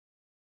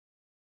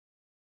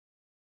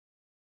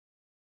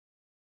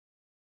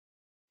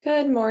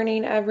Good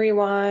morning,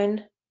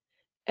 everyone,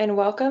 and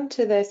welcome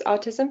to this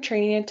Autism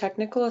Training and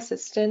Technical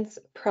Assistance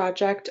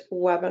Project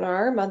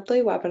webinar, monthly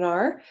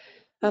webinar.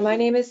 My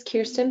name is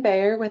Kirsten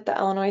Bayer with the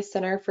Illinois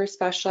Center for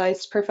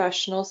Specialized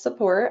Professional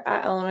Support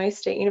at Illinois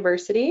State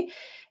University,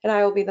 and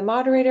I will be the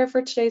moderator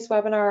for today's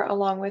webinar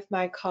along with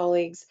my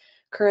colleagues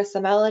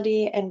Carissa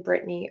Melody and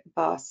Brittany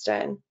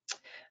Boston.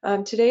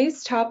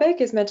 Today's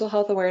topic is Mental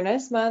Health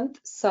Awareness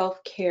Month,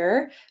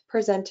 Self-Care,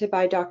 presented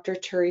by Dr.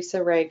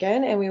 Theresa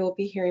Regan, and we will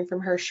be hearing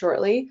from her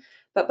shortly.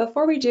 But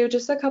before we do,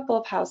 just a couple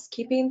of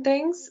housekeeping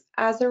things.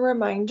 As a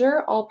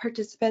reminder, all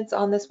participants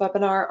on this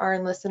webinar are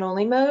in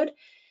listen-only mode,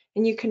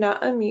 and you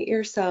cannot unmute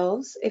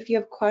yourselves. If you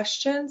have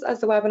questions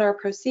as the webinar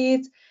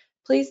proceeds,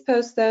 please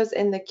post those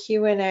in the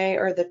Q&A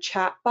or the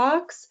chat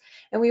box,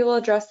 and we will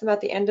address them at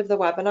the end of the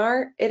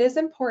webinar. It is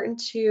important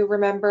to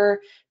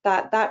remember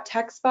that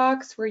text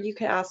box where you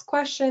can ask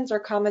questions or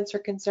comments or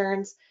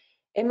concerns,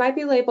 it might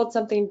be labeled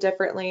something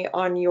differently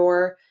on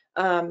your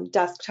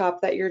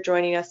desktop that you're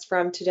joining us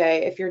from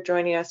today. If you're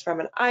joining us from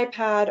an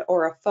iPad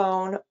or a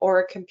phone or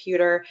a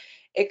computer,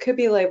 it could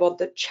be labeled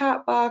the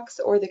chat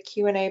box or the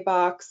Q&A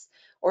box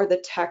or the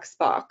text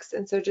box.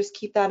 And so just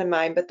keep that in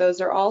mind, but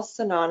those are all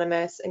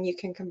synonymous and you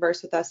can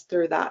converse with us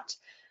through that.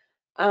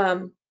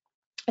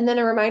 And then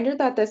a reminder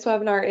that this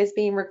webinar is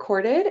being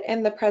recorded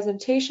and the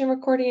presentation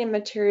recording and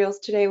materials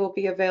today will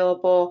be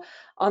available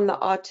on the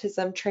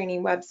Autism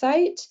Training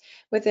website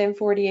within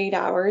 48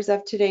 hours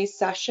of today's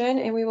session,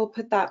 and we will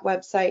put that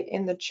website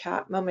in the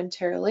chat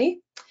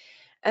momentarily.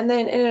 And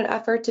then in an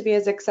effort to be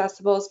as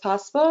accessible as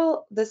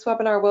possible, this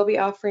webinar will be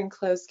offering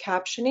closed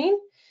captioning.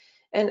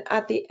 And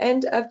at the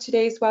end of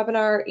today's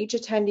webinar, each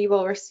attendee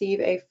will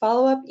receive a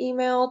follow-up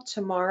email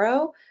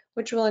tomorrow,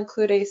 which will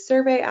include a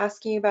survey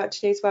asking about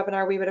today's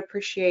webinar. We would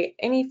appreciate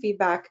any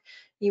feedback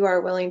you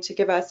are willing to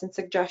give us and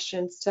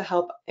suggestions to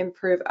help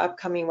improve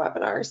upcoming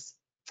webinars.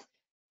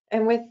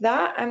 And with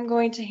that, I'm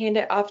going to hand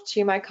it off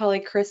to my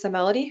colleague, Carissa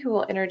Melody, who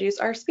will introduce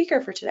our speaker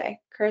for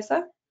today.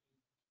 Carissa?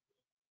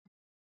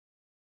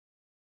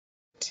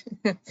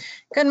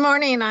 Good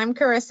morning, I'm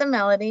Carissa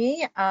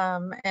Melody,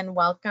 and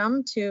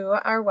welcome to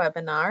our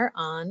webinar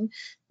on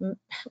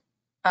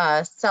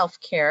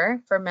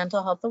self-care for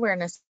Mental Health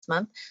Awareness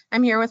Month.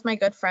 I'm here with my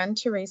good friend,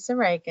 Theresa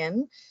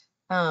Regan.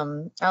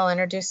 I'll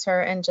introduce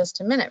her in just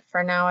a minute.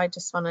 For now, I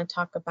just want to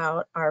talk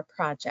about our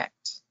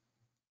project.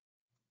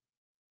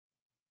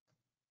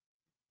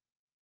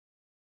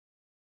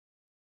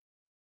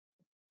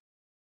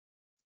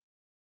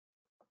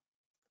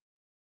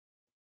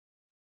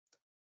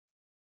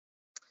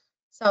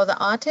 So the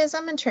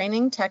Autism and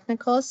Training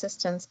Technical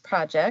Assistance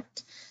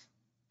Project,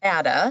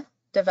 ATTA,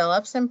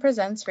 develops and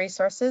presents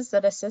resources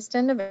that assist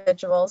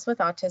individuals with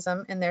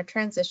autism in their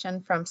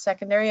transition from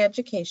secondary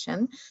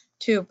education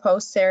to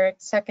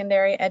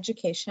post-secondary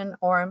education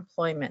or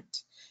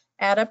employment.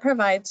 ATTA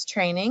provides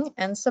training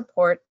and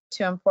support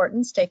to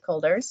important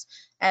stakeholders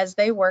as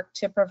they work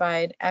to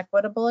provide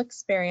equitable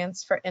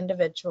experience for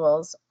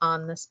individuals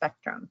on the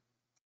spectrum.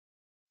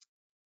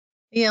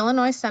 The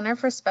Illinois Center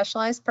for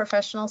Specialized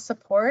Professional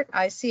Support,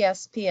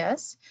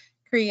 ICSPS,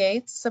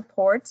 creates,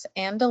 supports,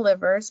 and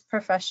delivers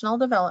professional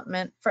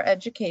development for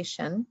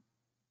educators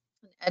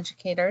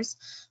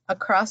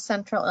across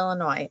Central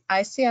Illinois.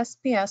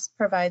 ICSPS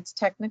provides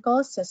technical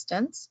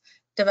assistance,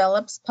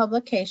 develops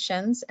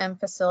publications, and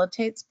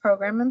facilitates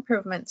program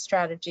improvement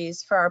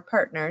strategies for our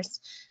partners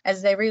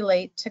as they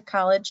relate to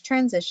college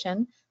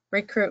transition,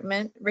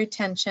 recruitment,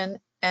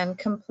 retention, and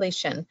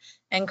completion,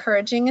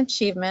 encouraging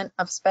achievement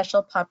of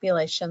special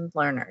population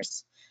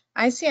learners.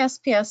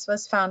 ICSPS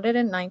was founded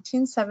in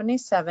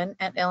 1977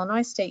 at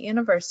Illinois State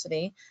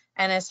University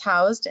and is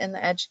housed in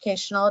the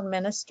Educational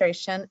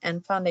Administration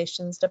and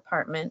Foundations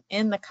Department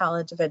in the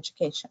College of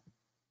Education.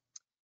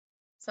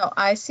 So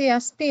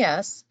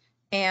ICSPS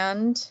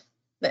and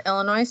the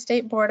Illinois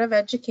State Board of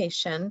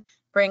Education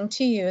bring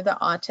to you the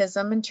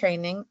Autism and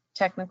Training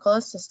Technical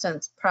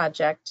Assistance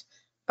Project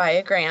by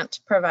a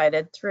grant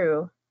provided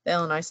through the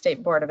Illinois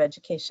State Board of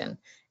Education.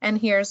 And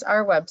here's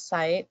our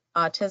website,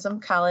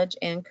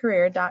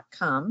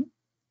 autismcollegeandcareer.com.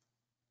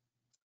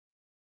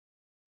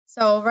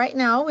 So right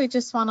now we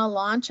just want to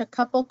launch a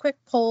couple quick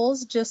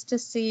polls just to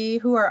see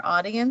who our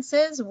audience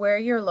is, where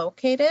you're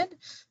located.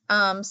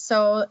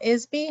 So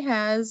ISB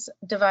has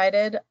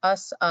divided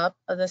us up,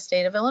 the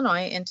state of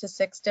Illinois, into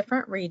 6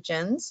 different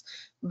regions,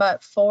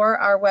 but for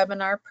our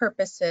webinar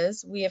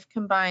purposes, we have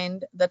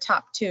combined the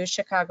top 2,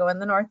 Chicago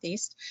and the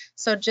Northeast.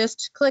 So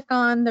just click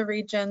on the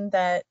region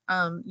that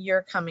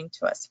you're coming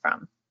to us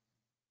from.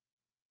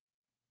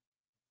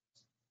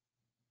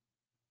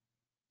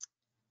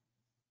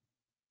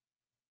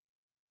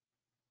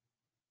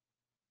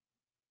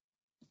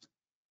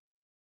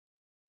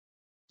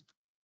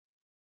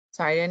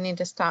 Sorry, I need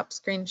to stop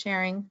screen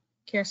sharing,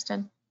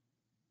 Kirsten.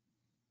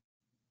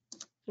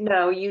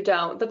 No, you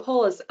don't. The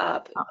poll is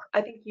up. Oh.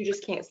 I think you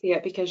just can't see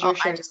it because you're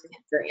sharing. I just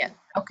can't see it.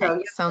 Okay,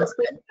 so, sounds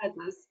good.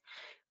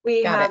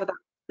 We have about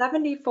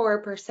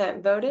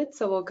 74% voted,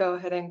 so we'll go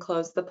ahead and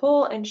close the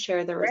poll and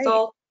share the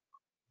result.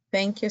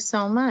 Thank you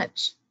so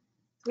much.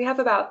 We have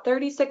about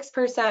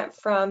 36%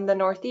 from the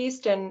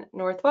Northeast and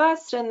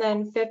Northwest, and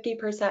then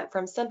 50%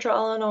 from Central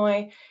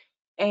Illinois,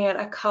 and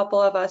a couple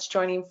of us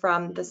joining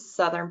from the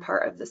southern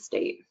part of the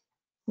state.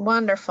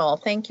 Wonderful.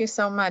 Thank you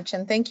so much.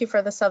 And thank you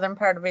for the southern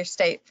part of your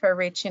state for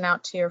reaching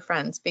out to your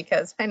friends,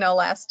 because I know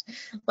last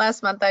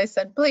month I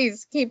said,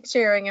 please keep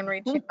sharing and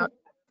reaching out to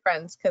your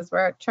friends, because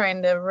we're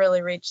trying to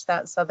really reach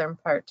that southern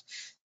part.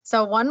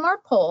 So one more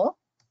poll.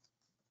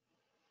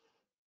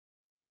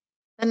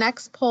 The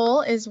next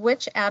poll is,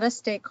 which ATTA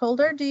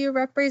stakeholder do you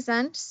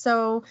represent?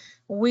 So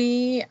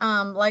we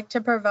like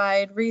to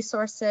provide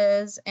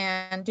resources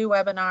and do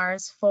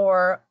webinars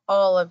for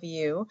all of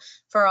you,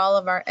 for all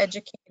of our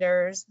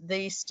educators,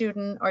 the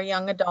student or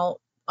young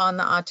adult on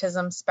the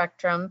autism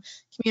spectrum,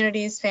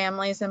 communities,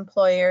 families,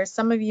 employers.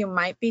 Some of you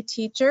might be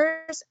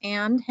teachers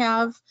and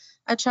have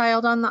a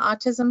child on the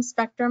autism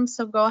spectrum,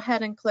 so go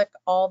ahead and click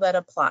all that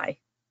apply.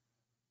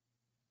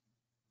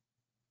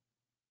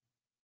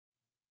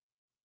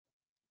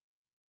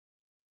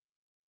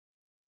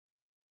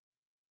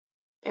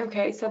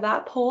 Okay, so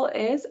that poll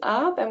is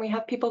up and we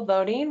have people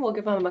voting. We'll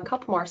give them a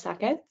couple more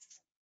seconds.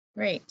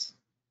 Great.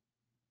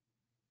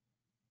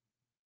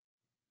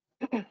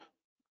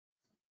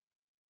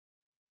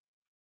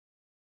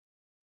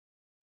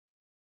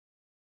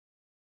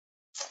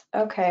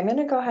 Okay, I'm going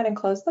to go ahead and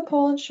close the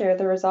poll and share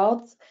the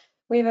results.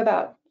 We have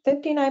about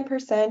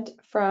 59%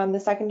 from the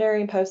secondary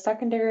and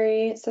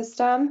post-secondary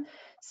system,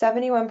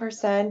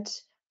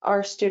 71%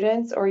 are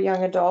students or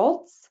young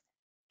adults,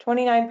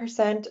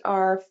 29%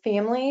 are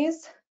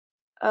families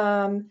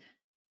of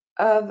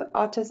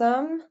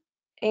autism,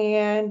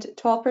 and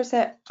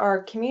 12%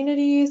 are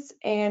communities,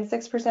 and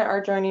 6%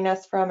 are joining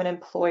us from an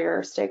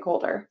employer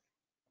stakeholder.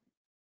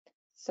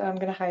 So I'm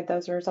going to hide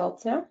those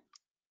results now.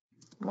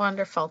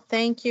 Wonderful.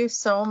 Thank you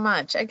so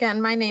much.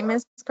 Again, my name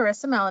is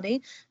Carissa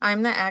Melody.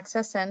 I'm the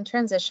Access and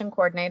Transition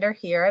Coordinator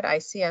here at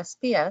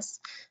ICSPS.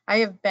 I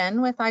have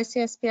been with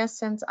ICSPS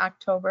since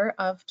October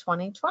of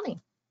 2020.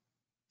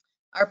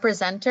 Our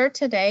presenter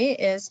today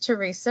is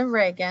Theresa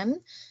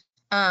Regan.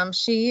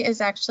 She is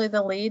actually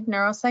the lead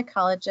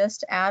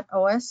neuropsychologist at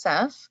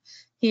OSF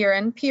here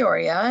in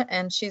Peoria,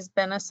 and she's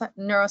been a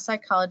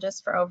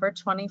neuropsychologist for over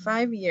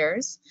 25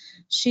 years.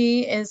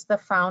 She is the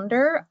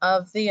founder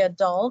of the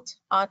Adult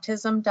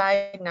Autism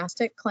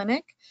Diagnostic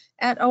Clinic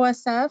at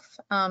OSF.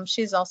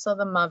 She's also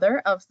the mother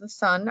of the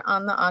son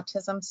on the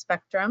autism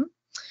spectrum,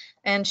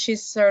 and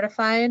she's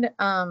certified.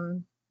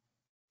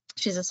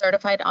 She's a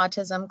certified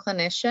autism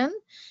clinician.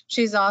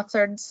 She's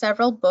authored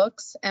several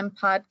books and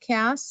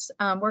podcasts.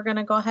 We're going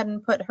to go ahead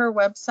and put her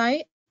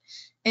website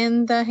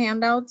in the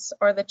handouts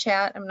or the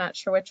chat. I'm not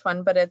sure which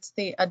one, but it's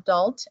the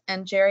adult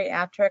and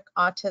geriatric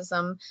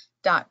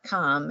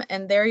autism.com.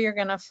 And there you're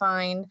going to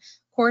find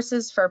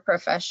courses for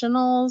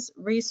professionals,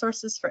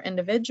 resources for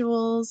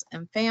individuals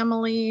and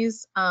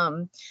families.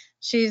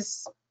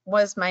 She's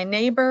was my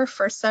neighbor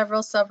for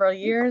several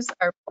years.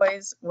 Our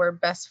boys were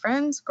best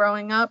friends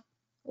growing up.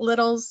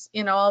 Littles,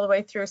 you know, all the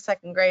way through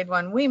second grade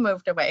when we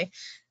moved away.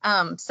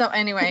 So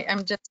anyway,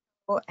 I'm just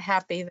so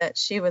happy that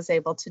she was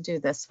able to do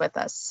this with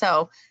us.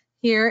 So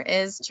here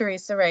is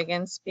Theresa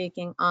Regan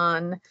speaking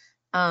on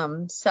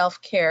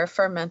self-care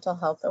for Mental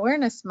Health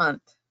Awareness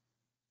Month.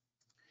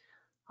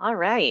 All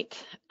right.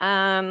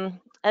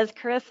 As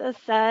Carissa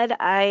said,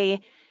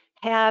 I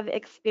have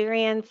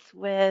experience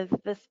with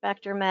the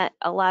spectrum at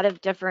a lot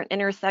of different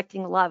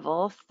intersecting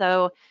levels.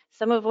 So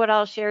some of what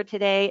I'll share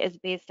today is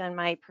based on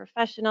my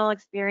professional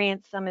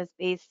experience. Some is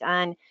based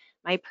on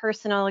my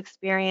personal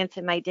experience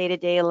in my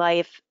day-to-day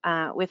life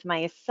with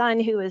my son,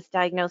 who was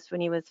diagnosed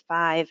when he was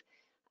 5,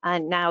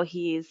 and now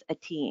he's a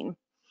teen.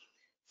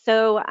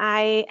 So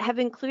I have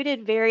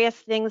included various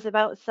things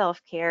about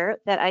self-care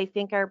that I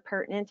think are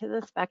pertinent to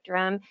the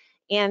spectrum,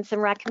 and some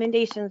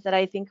recommendations that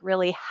I think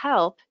really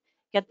help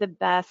get the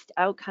best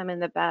outcome and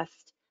the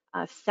best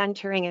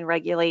centering and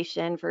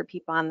regulation for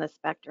people on the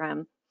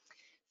spectrum.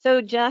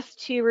 So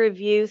just to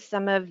review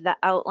some of the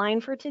outline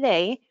for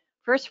today,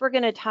 first we're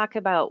going to talk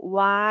about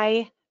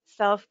why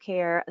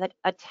self-care, that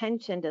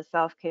attention to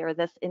self-care,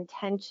 this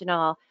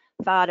intentional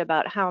thought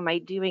about how am I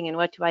doing and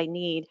what do I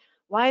need,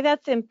 why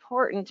that's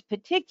important,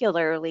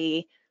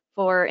 particularly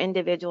for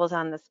individuals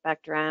on the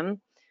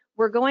spectrum.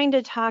 We're going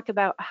to talk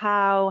about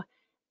how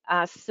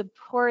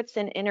supports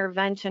and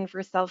intervention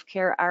for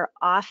self-care are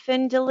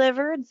often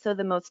delivered. So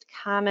the most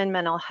common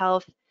mental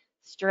health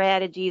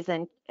strategies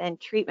and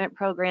treatment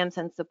programs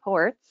and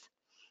supports.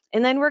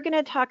 And then we're going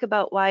to talk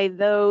about why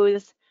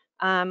those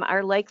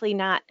are likely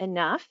not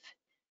enough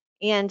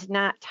and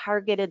not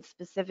targeted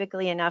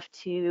specifically enough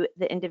to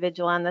the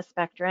individual on the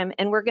spectrum.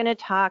 And we're going to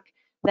talk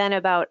then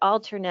about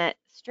alternate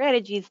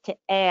strategies to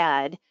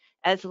add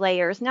as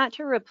layers, not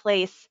to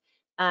replace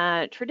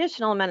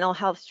traditional mental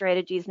health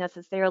strategies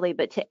necessarily,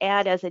 but to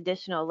add as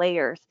additional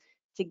layers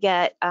to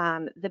get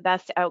the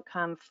best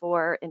outcome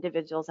for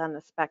individuals on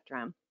the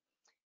spectrum.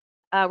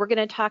 We're going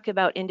to talk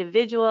about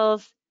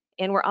individuals,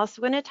 and we're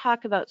also going to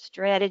talk about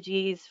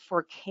strategies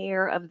for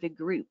care of the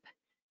group.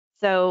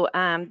 So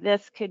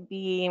this could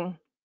be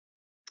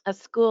a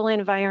school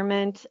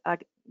environment,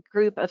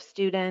 group of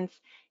students,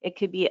 it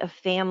could be a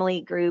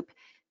family group,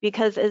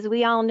 because as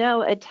we all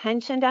know,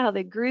 attention to how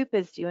the group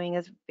is doing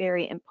is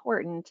very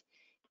important.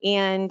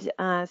 And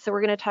so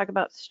we're going to talk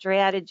about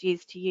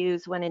strategies to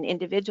use when an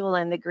individual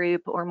in the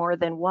group or more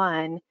than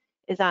one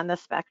is on the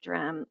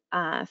spectrum.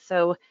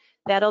 So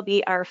that'll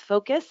be our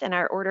focus and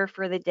our order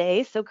for the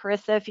day. So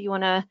Carissa, if you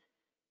want to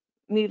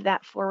move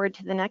that forward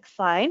to the next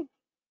slide.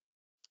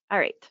 All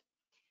right.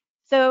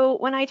 So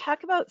when I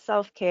talk about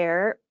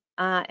self-care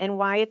and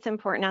why it's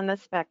important on the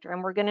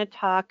spectrum, we're going to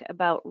talk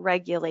about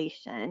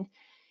regulation.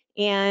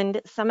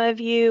 And some of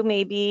you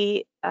may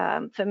be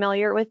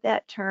familiar with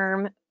that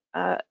term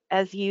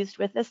as used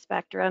with the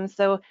spectrum.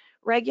 So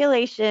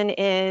regulation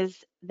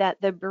is that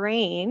the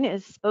brain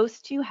is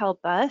supposed to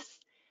help us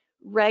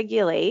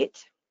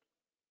regulate,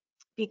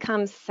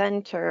 become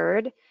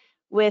centered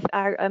with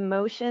our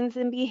emotions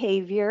and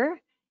behavior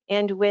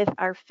and with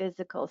our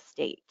physical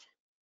state.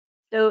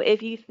 So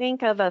if you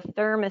think of a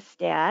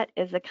thermostat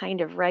as a kind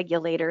of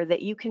regulator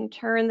that you can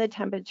turn the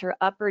temperature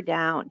up or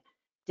down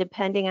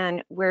depending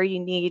on where you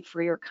need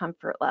for your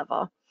comfort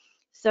level.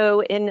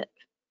 So in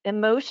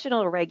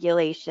emotional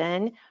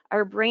regulation,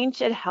 our brain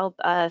should help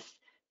us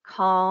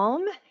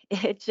calm,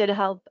 it should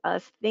help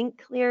us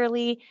think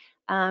clearly.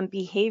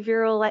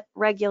 Behavioral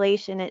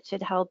regulation, it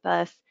should help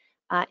us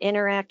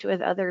interact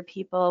with other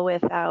people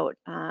without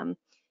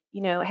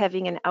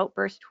having an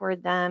outburst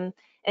toward them.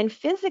 And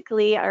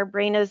physically, our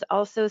brain is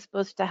also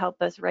supposed to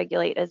help us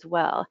regulate as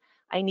well.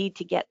 I need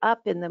to get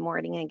up in the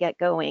morning and get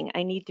going.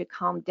 I need to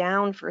calm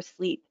down for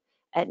sleep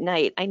at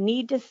night. I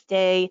need to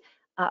stay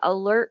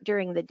alert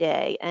during the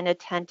day and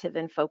attentive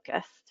and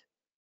focused.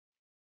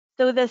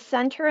 So the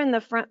center and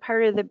the front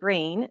part of the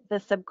brain, the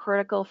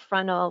subcortical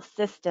frontal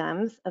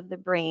systems of the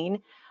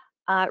brain,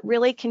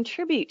 really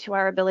contribute to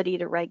our ability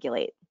to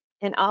regulate.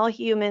 And all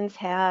humans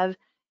have,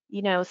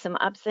 some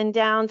ups and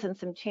downs and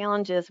some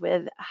challenges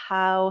with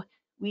how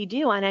we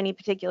do on any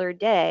particular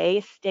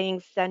day,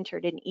 staying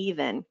centered and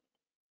even.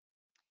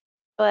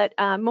 But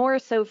more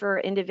so for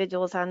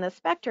individuals on the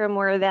spectrum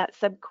where that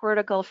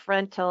subcortical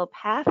frontal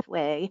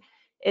pathway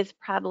is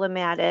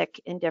problematic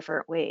in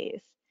different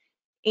ways.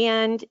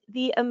 And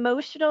the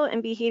emotional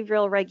and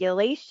behavioral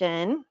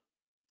regulation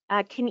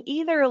can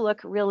either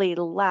look really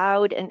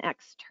loud and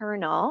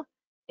external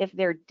if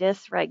they're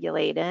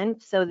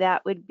dysregulated, so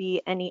that would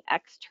be any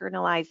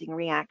externalizing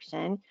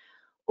reaction,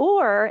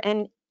 or,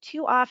 and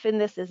too often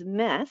this is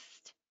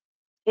missed,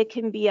 it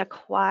can be a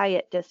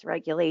quiet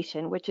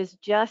dysregulation, which is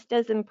just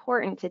as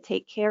important to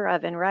take care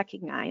of and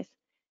recognize.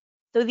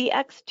 So the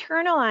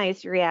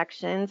externalized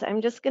reactions,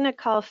 I'm just going to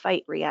call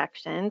fight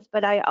reactions,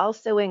 but I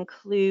also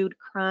include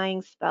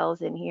crying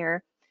spells in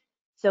here.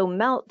 So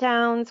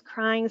meltdowns,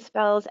 crying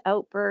spells,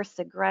 outbursts,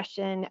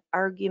 aggression,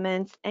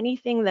 arguments,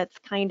 anything that's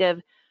kind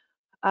of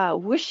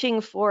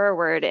whooshing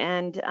forward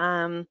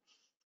and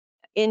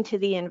into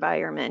the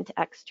environment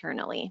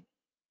externally.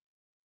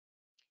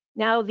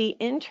 Now, the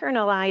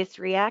internalized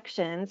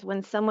reactions,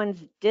 when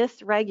someone's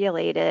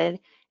dysregulated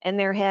and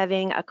they're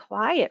having a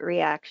quiet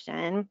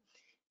reaction,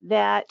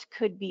 that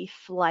could be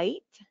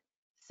flight.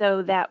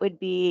 So that would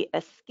be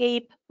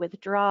escape,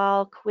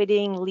 withdrawal,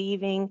 quitting,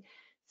 leaving.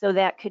 So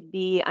that could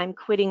be, I'm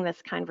quitting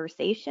this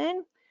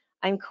conversation,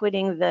 I'm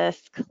quitting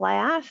this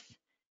class,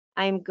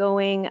 I'm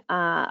going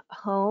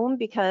home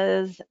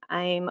because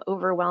I'm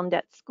overwhelmed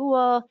at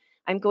school,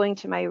 I'm going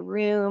to my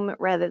room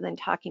rather than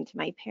talking to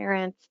my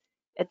parents,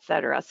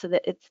 etc. So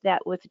that it's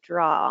that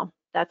withdrawal,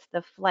 that's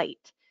the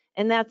flight.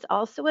 And that's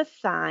also a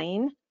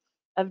sign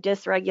of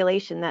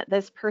dysregulation, that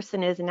this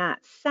person is not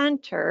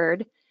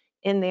centered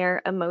in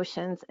their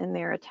emotions and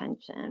their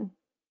attention.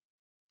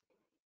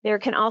 There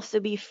can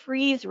also be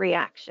freeze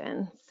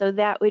reaction. So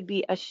that would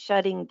be a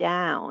shutting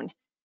down.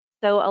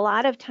 So a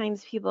lot of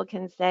times people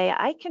can say,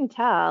 I can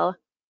tell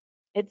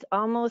it's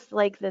almost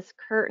like this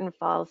curtain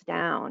falls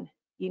down,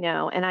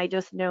 and I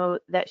just know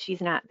that she's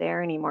not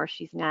there anymore.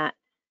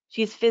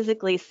 She's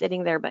physically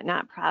sitting there, but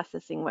not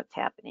processing what's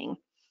happening.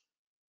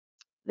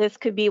 This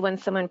could be when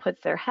someone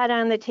puts their head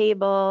on the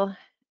table.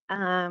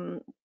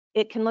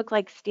 It can look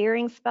like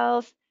staring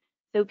spells,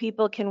 so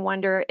people can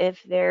wonder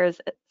if there's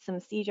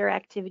some seizure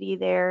activity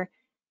there,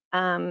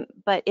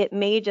 but it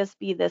may just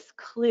be this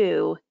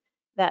clue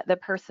that the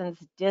person's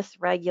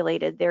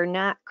dysregulated. They're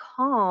not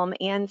calm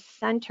and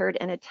centered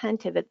and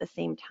attentive at the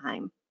same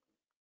time.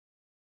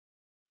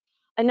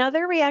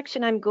 Another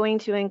reaction I'm going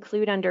to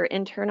include under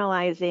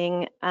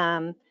internalizing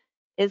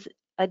is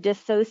a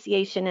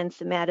dissociation and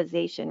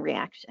somatization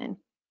reaction.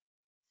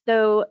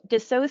 So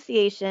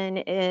dissociation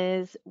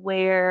is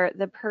where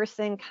the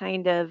person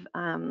kind of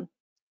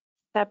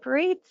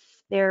separates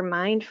their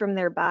mind from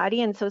their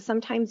body. And so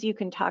sometimes you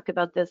can talk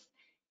about this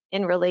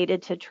in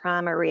related to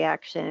trauma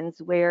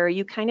reactions where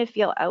you kind of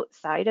feel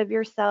outside of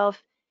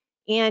yourself.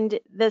 And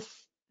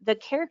the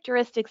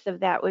characteristics of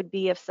that would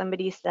be if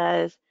somebody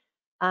says,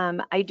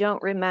 I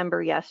don't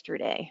remember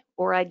yesterday,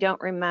 or I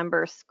don't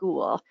remember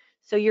school.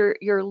 So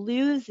you're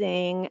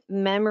losing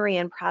memory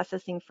and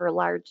processing for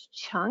large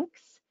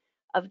chunks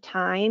of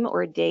time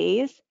or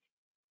days.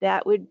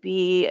 That would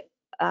be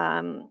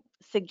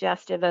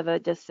suggestive of a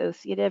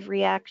dissociative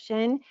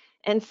reaction.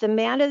 And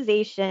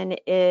somatization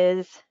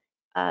is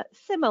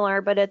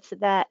similar, but it's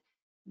that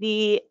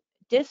the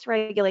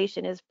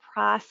dysregulation is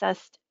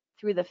processed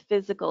through the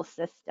physical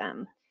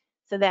system.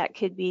 So that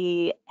could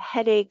be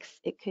headaches,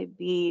 it could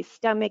be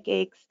stomach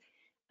aches,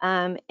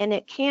 and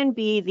it can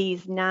be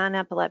these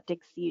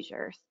non-epileptic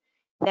seizures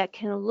that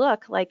can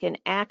look like an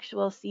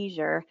actual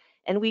seizure.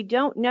 And we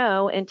don't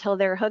know until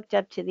they're hooked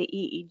up to the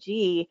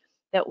EEG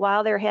that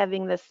while they're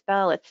having the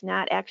spell, it's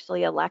not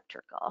actually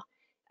electrical.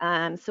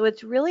 So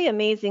it's really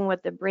amazing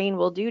what the brain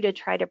will do to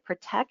try to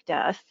protect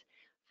us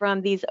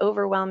from these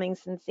overwhelming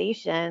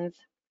sensations.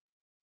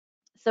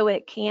 So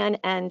it can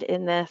end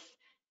in this,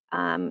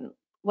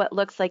 what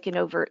looks like an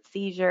overt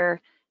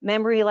seizure,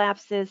 memory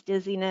lapses,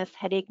 dizziness,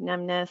 headache,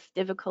 numbness,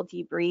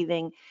 difficulty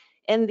breathing.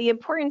 And the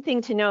important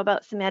thing to know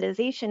about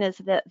somatization is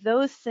that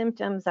those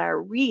symptoms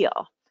are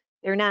real.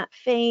 They're not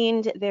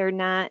feigned, they're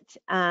not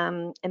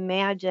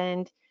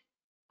imagined.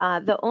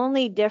 The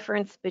only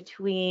difference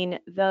between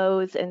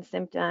those and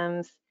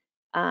symptoms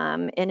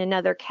in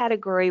another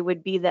category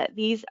would be that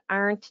these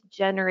aren't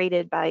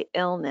generated by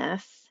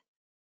illness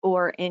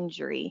or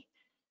injury.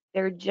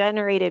 They're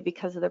generated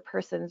because of the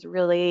person's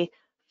really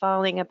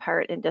falling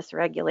apart and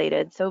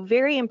dysregulated. So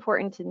very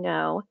important to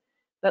know,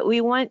 but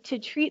we want to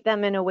treat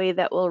them in a way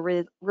that will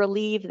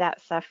relieve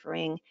that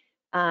suffering,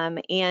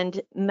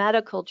 and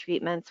medical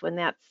treatments when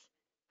that's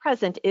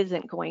present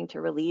isn't going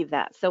to relieve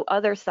that. So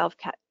other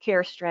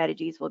self-care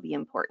strategies will be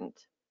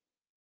important.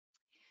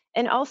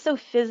 And also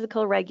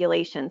physical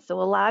regulation. So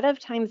a lot of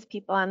times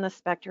people on the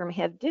spectrum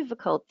have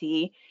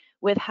difficulty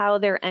with how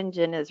their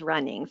engine is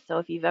running. So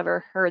if you've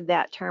ever heard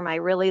that term, I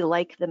really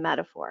like the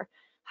metaphor.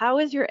 How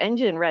is your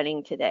engine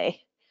running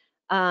today?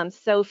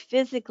 So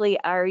physically,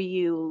 are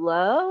you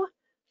low,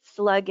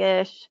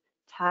 sluggish,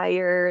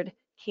 tired,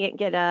 can't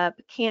get up,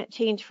 can't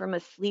change from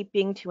a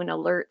sleeping to an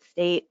alert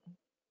state?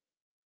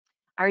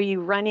 Are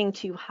you running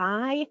too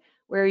high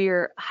where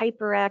you're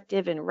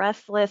hyperactive and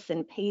restless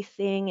and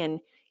pacing and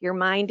your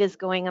mind is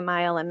going a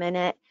mile a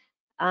minute?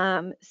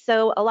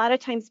 So a lot of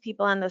times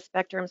people on the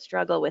spectrum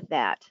struggle with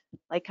that.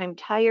 Like, I'm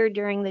tired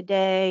during the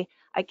day,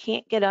 I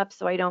can't get up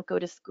so I don't go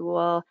to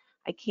school,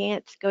 I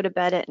can't go to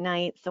bed at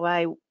night so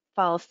I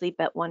fall asleep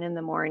at 1 in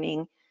the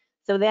morning.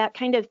 So that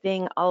kind of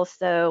thing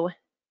also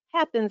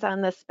happens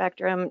on the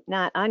spectrum,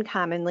 not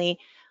uncommonly.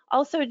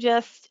 Also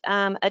just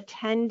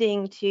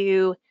attending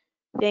to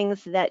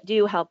things that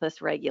do help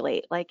us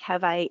regulate, like,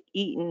 have I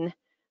eaten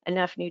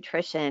enough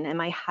nutrition?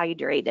 Am I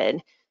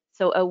hydrated?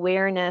 So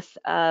awareness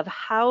of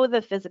how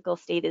the physical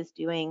state is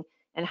doing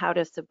and how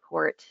to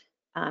support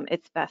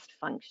its best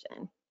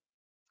function.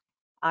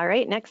 All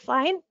right, next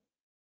slide.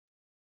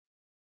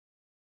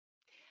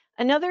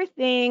 Another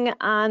thing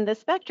on the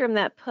spectrum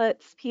that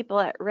puts people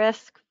at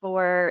risk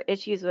for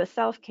issues with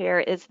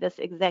self-care is this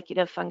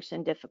executive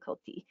function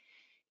difficulty.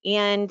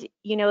 And,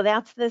 you know,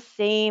 that's the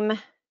same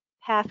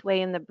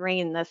pathway in the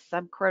brain, the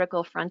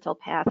subcortical frontal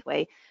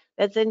pathway,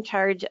 that's in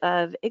charge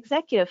of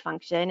executive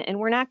function. And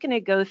we're not going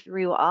to go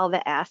through all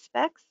the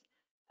aspects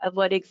of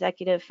what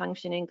executive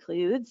function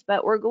includes,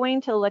 but we're going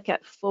to look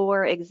at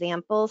 4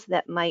 examples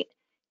that might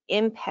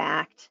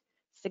impact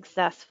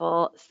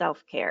successful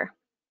self-care.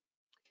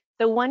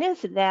 So one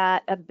is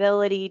that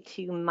ability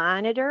to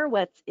monitor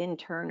what's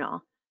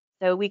internal.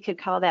 So we could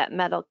call that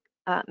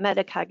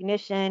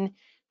metacognition.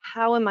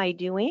 How am I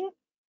doing?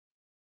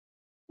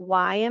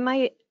 Why am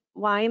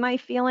I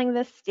feeling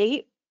this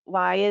state?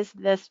 Why is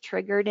this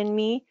triggered in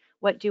me?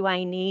 What do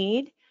I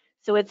need?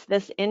 So it's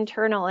this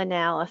internal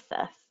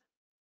analysis.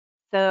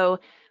 So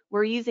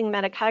we're using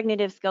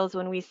metacognitive skills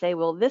when we say,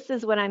 well, this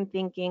is what I'm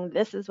thinking,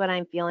 this is what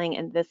I'm feeling,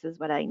 and this is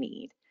what I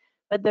need.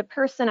 But the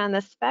person on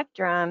the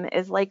spectrum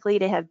is likely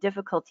to have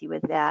difficulty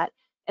with that,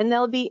 and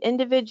there'll be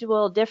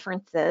individual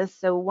differences.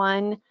 So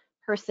one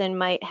person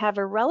might have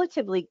a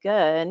relatively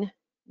good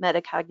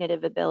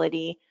metacognitive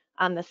ability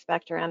on the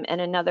spectrum, and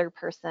another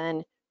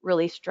person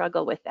really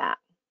struggle with that.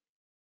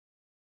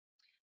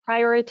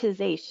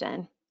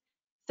 Prioritization.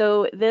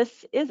 So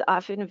this is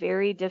often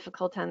very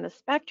difficult on the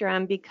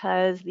spectrum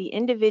because the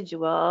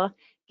individual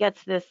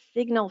gets this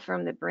signal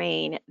from the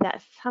brain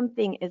that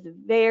something is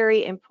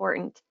very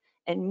important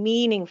and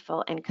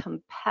meaningful and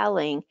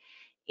compelling,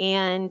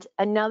 and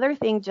another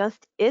thing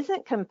just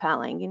isn't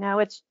compelling. You know,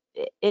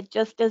 it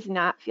just does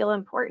not feel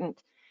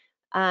important.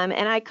 And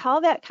I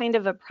call that kind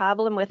of a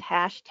problem with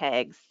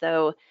hashtags.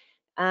 So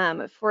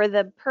for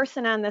the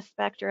person on the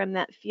spectrum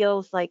that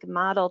feels like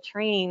model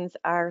trains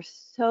are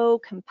so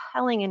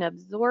compelling and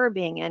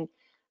absorbing, and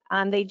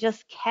they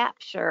just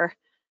capture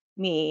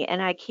me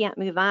and I can't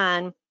move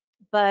on,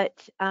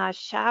 but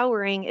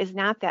showering is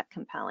not that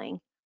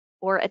compelling,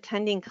 or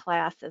attending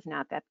class is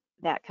not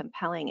that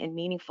compelling and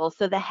meaningful.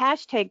 So the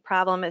hashtag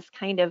problem is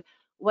kind of,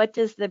 what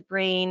does the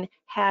brain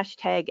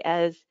hashtag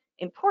as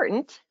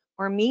important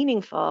or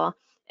meaningful,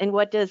 and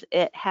what does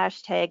it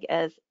hashtag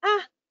as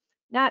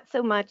not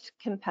so much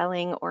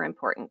compelling or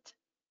important.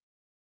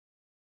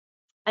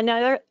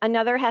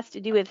 Another has to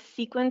do with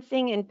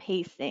sequencing and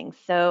pacing.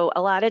 So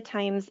a lot of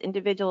times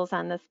individuals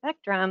on the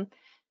spectrum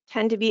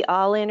tend to be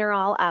all in or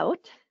all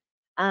out.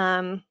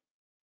 And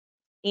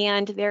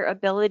their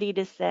ability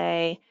to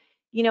say,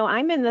 you know,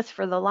 I'm in this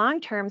for the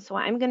long term, so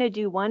I'm going to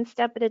do one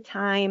step at a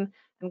time.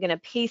 I'm going to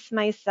pace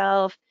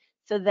myself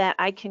so that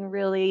I can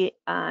really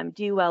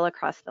do well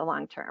across the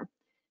long term.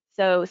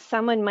 So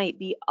someone might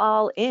be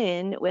all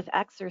in with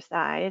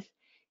exercise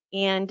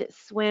and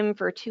swim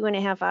for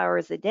 2.5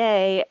 hours a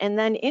day and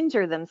then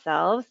injure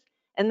themselves,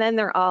 and then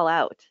they're all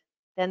out.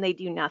 Then they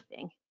do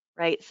nothing,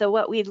 right? So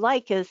what we'd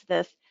like is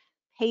this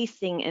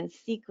pacing and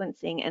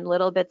sequencing and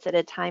little bits at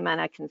a time on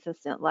a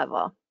consistent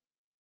level.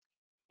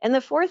 And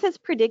the fourth is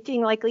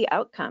predicting likely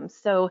outcomes.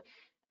 So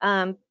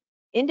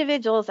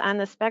individuals on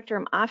the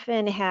spectrum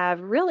often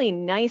have really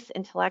nice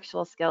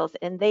intellectual skills,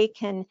 and they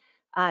can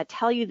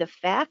tell you the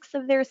facts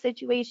of their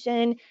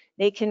situation.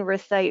 They can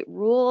recite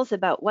rules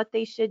about what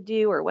they should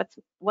do or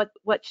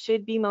what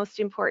should be most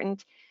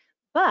important.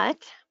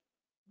 But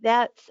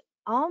that's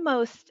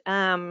almost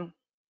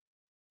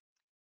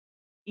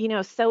you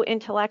know, so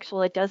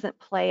intellectual it doesn't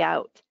play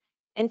out.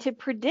 And to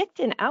predict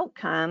an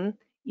outcome,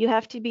 you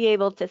have to be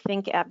able to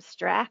think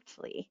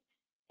abstractly.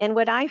 And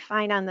what I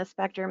find on the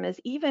spectrum is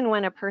even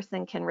when a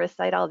person can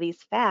recite all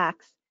these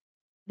facts,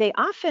 they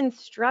often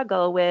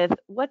struggle with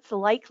what's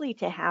likely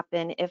to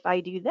happen if I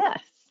do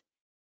this.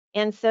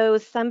 And so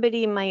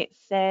somebody might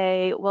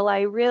say, well,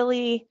 I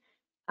really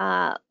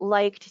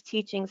liked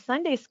teaching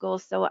Sunday school,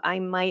 so I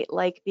might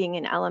like being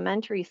an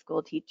elementary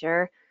school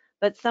teacher.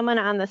 But someone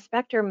on the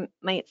spectrum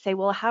might say,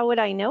 well, how would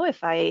I know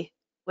if I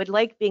would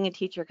like being a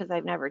teacher because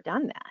I've never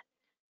done that?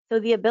 So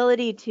the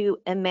ability to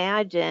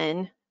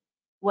imagine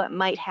what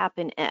might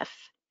happen if.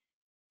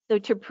 So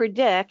to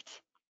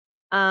predict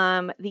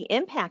the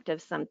impact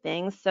of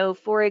something. So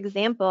for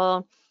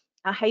example,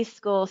 a high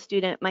school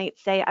student might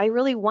say, I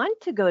really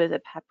want to go to the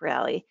pep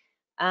rally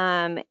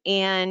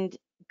and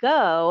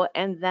go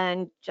and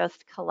then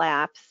just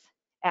collapse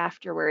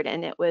afterward.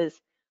 And it was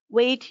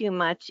way too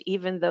much,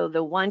 even though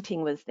the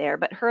wanting was there.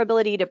 But her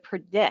ability to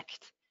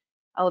predict,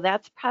 oh,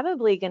 that's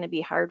probably going to be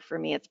hard for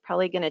me. It's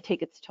probably going to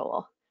take its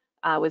toll,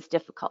 was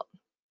difficult.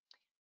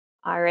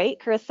 All right,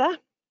 Carissa.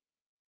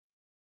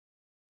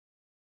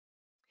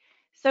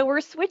 So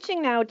we're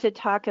switching now to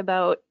talk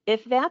about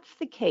if that's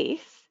the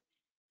case,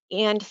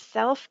 and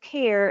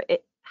self-care,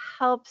 it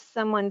helps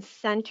someone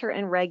center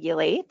and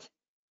regulate.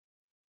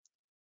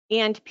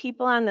 And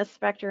people on the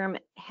spectrum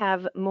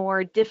have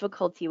more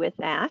difficulty with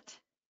that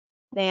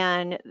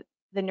than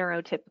the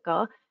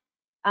neurotypical.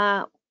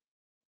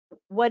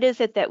 What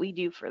is it that we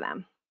do for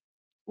them?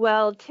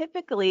 Well,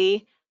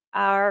 typically,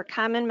 our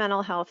common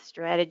mental health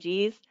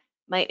strategies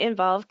might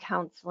involve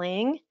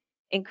counseling,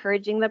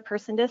 encouraging the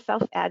person to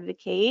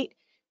self-advocate,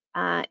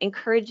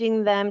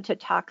 encouraging them to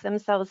talk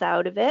themselves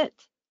out of it,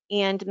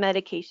 and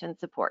medication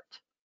support.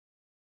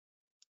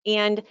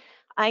 And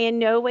I in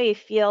no way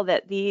feel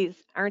that these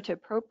aren't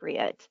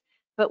appropriate,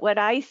 but what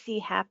I see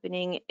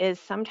happening is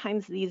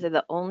sometimes these are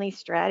the only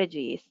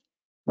strategies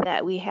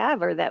that we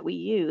have or that we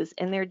use,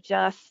 and they're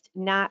just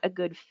not a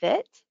good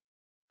fit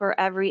for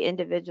every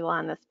individual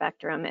on the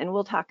spectrum, and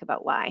we'll talk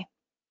about why.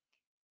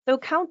 So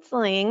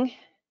counseling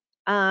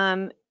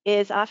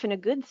is often a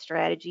good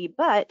strategy,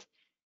 but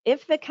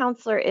if the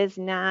counselor is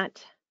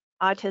not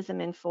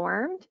autism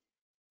informed,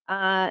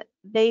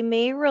 they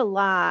may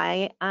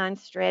rely on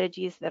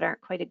strategies that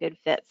aren't quite a good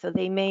fit. So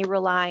they may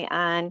rely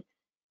on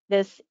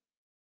this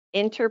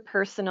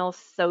interpersonal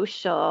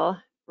social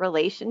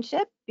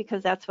relationship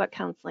because that's what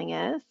counseling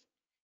is.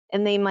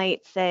 And they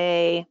might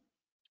say,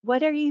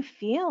 what are you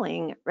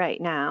feeling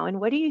right now? And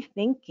what are you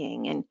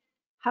thinking? And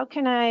how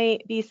can I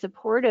be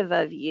supportive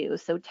of you?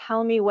 So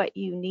tell me what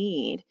you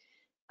need.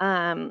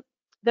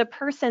 The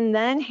person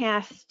then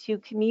has to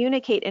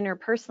communicate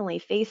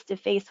interpersonally, face to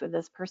face with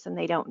this person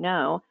they don't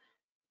know,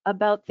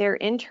 about their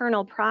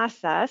internal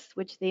process,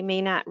 which they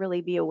may not really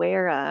be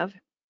aware of,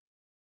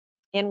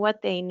 and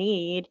what they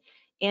need,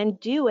 and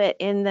do it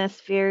in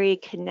this very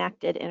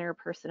connected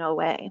interpersonal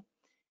way.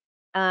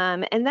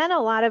 And then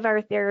a lot of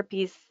our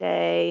therapies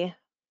say,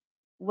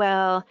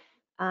 well,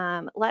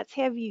 let's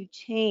have you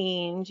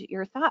change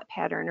your thought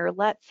pattern, or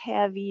let's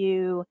have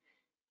you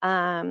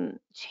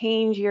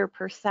change your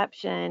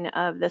perception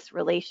of this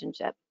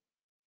relationship.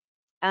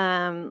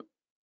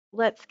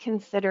 Let's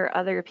consider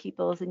other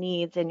people's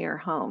needs in your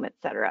home,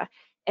 etc.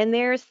 And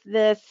there's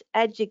this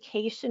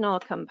educational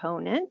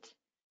component.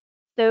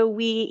 So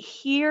we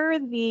hear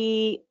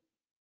the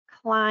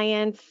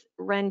client's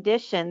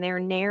rendition, their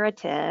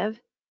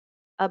narrative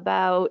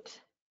about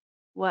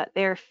what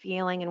they're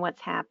feeling and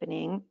what's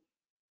happening.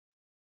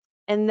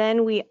 And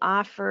then we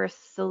offer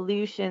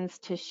solutions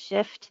to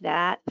shift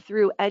that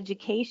through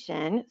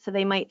education. So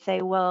they might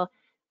say, well,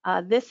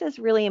 this is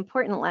really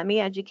important. Let me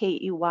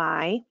educate you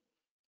why.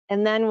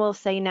 And then we'll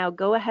say, now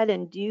go ahead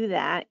and do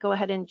that. Go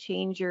ahead and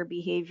change your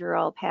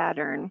behavioral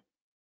pattern.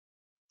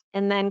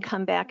 And then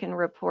come back and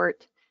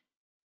report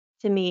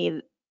to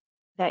me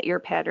that your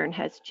pattern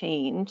has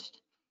changed.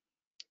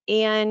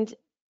 And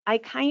I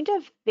kind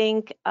of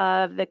think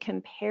of the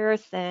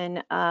comparison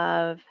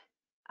of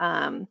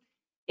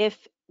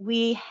if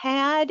we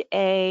had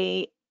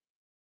a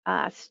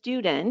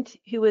student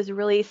who was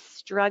really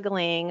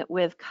struggling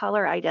with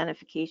color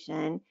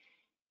identification.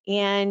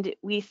 And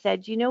we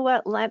said, you know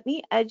what, let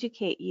me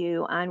educate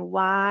you on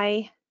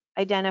why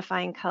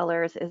identifying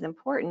colors is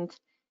important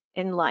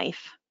in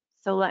life.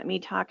 So let me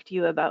talk to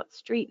you about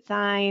street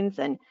signs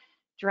and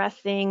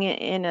dressing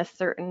in a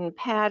certain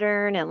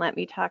pattern, and let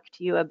me talk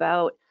to you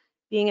about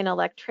being an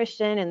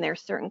electrician and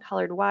there's certain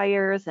colored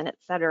wires and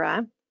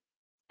etc.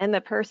 And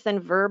the person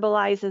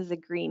verbalizes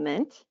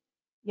agreement.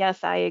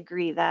 Yes, I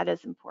agree, that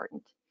is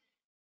important.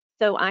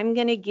 So I'm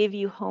going to give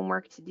you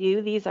homework to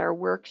do. These are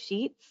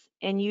worksheets,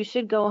 and you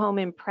should go home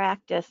and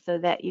practice so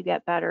that you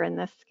get better in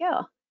this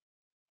skill.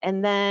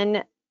 And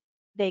then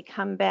they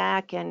come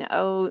back and,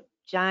 oh,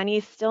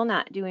 Johnny's still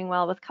not doing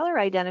well with color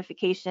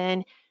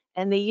identification.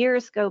 And the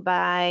years go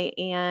by,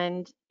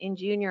 and in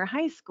junior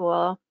high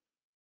school,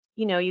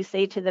 you know, you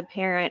say to the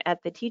parent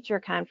at the teacher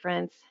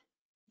conference,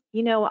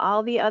 you know,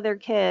 all the other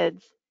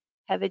kids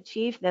have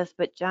achieved this,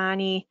 but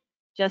Johnny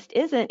just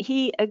isn't.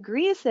 He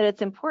agrees that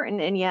it's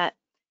important, and yet,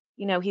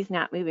 you know, he's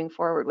not moving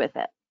forward with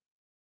it.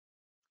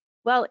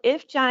 Well,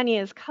 if Johnny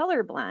is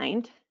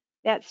colorblind,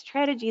 that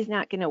strategy is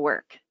not going to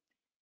work.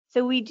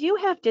 So we do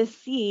have to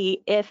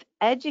see if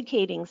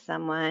educating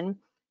someone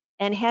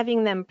and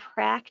having them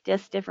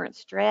practice different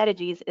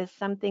strategies is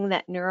something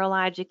that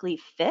neurologically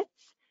fits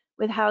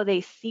with how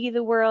they see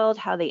the world,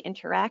 how they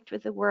interact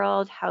with the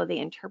world, how they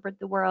interpret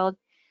the world.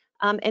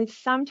 And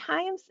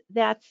sometimes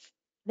that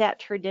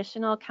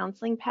traditional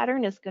counseling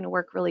pattern is going to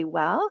work really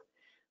well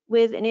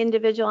with an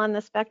individual on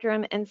the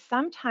spectrum, and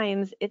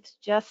sometimes it's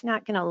just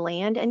not going to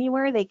land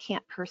anywhere. They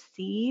can't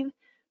perceive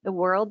the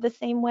world the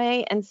same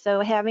way, and so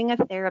having a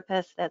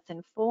therapist that's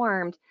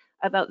informed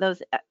about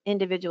those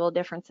individual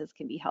differences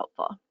can be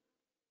helpful.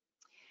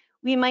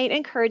 We might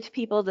encourage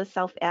people to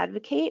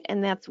self-advocate,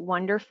 and that's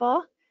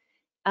wonderful.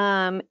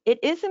 It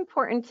is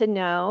important to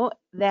know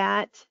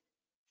that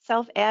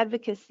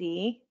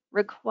self-advocacy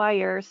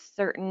requires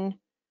certain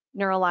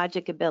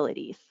neurologic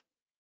abilities.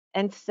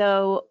 And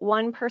so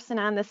one person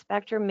on the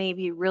spectrum may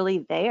be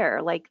really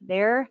there, like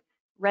they're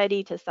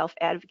ready to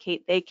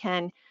self-advocate. They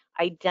can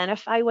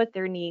identify what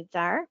their needs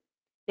are.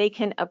 They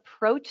can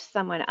approach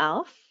someone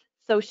else,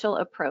 social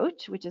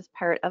approach, which is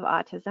part of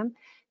autism.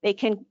 They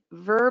can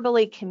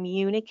verbally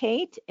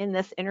communicate in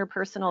this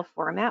interpersonal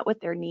format what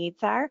their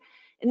needs are,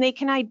 and they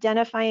can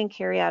identify and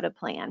carry out a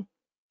plan.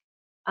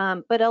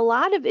 But a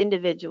lot of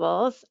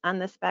individuals on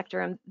the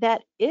spectrum,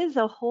 that is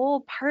a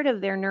whole part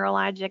of their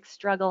neurologic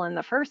struggle in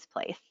the first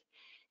place.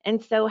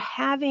 And so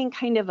having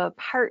kind of a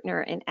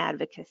partner in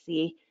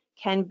advocacy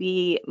can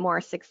be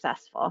more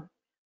successful,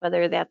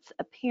 whether that's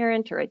a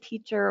parent or a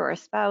teacher or a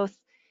spouse,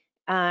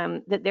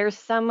 that there's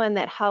someone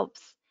that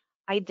helps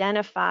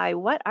identify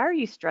what are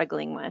you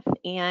struggling with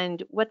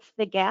and what's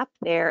the gap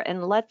there,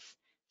 and let's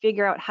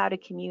figure out how to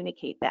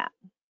communicate that.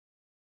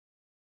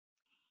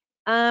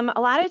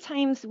 A lot of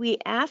times we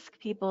ask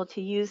people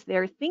to use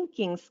their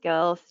thinking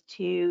skills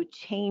to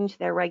change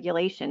their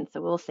regulation.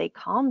 So we'll say,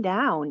 calm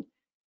down,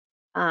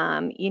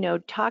 you know,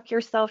 talk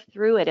yourself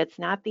through it. It's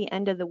not the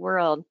end of the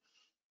world.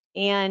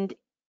 And,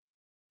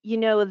 you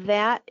know,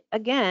 that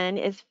again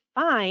is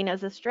fine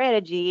as a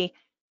strategy,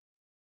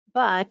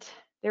 but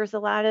there's a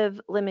lot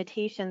of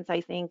limitations,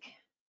 I think,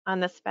 on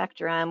the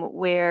spectrum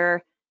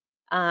where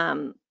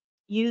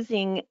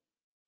using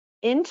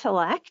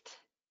intellect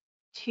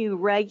to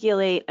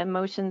regulate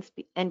emotions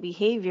and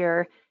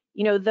behavior,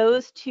 you know,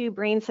 those two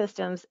brain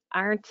systems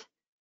aren't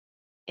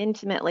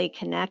intimately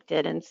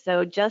connected. And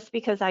so just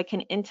because I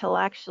can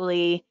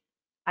intellectually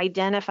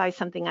identify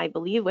something I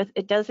believe with,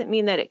 it doesn't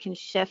mean that it can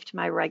shift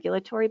my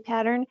regulatory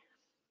pattern.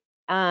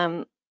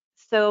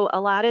 So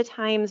a lot of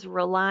times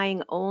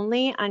relying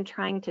only on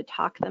trying to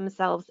talk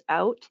themselves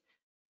out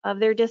of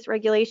their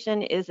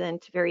dysregulation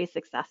isn't very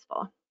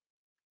successful.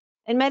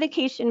 And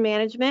medication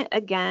management,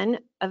 again,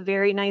 a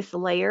very nice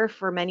layer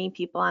for many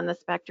people on the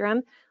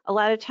spectrum. A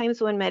lot of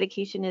times when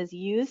medication is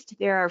used,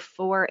 there are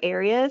 4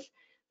 areas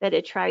that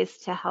it tries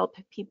to help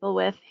people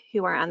with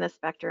who are on the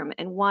spectrum.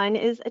 And one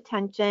is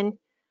attention,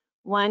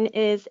 one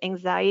is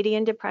anxiety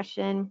and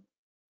depression,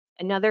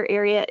 another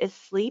area is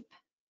sleep,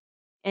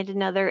 and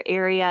another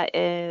area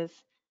is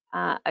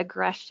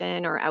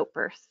aggression or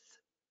outbursts.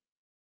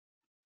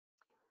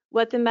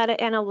 What the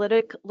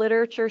meta-analytic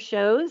literature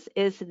shows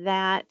is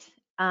that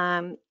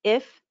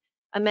if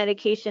a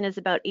medication is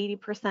about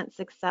 80%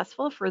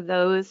 successful for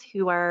those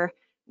who are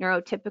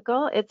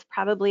neurotypical, it's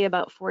probably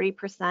about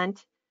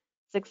 40%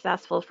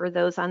 successful for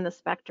those on the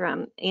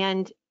spectrum.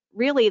 And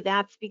really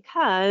that's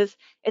because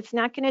it's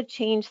not going to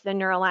change the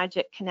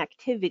neurologic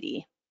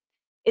connectivity.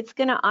 It's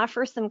going to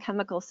offer some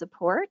chemical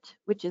support,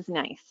 which is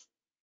nice.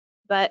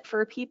 But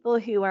for people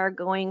who are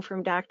going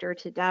from doctor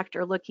to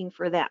doctor looking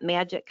for that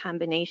magic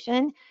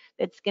combination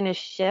that's going to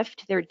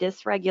shift their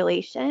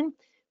dysregulation,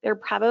 they're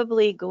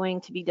probably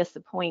going to be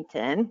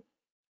disappointed.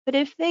 But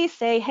if they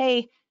say,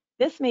 hey,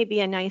 this may be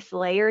a nice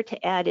layer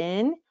to add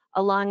in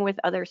along with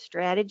other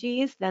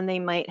strategies, then they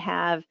might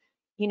have,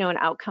 you know, an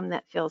outcome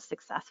that feels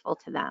successful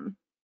to them.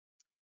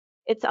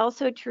 It's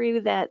also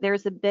true that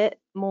there's a bit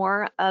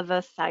more of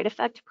a side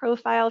effect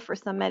profile for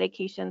some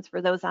medications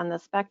for those on the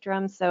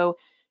spectrum. So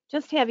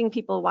just having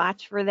people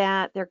watch for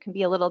that. There can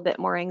be a little bit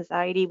more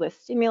anxiety with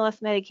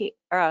stimulant medication,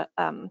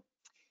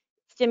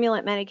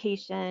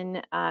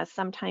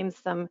 sometimes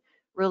some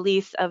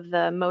release of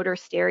the motor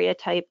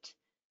stereotyped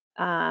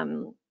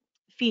um,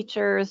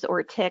 features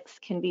or tics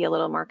can be a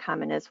little more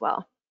common as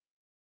well.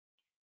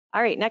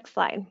 All right, next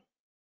slide.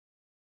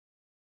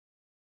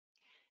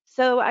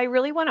 So I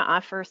really want to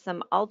offer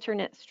some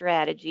alternate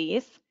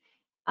strategies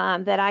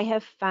that I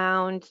have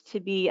found to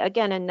be,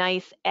 again, a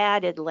nice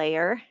added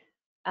layer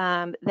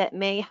that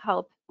may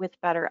help with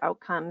better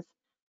outcomes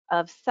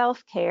of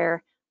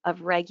self-care,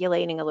 of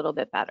regulating a little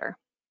bit better.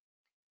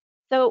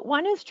 So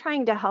one is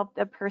trying to help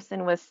the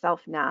person with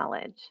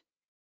self-knowledge.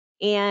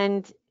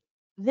 And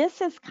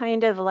this is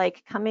kind of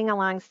like coming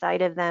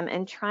alongside of them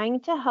and trying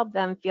to help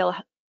them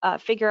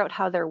figure out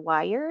how they're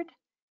wired.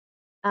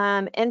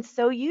 And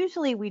so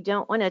usually we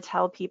don't want to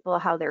tell people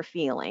how they're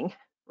feeling,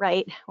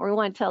 right? We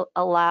want to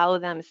allow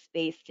them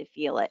space to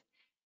feel it.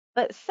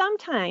 But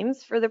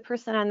sometimes for the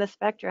person on the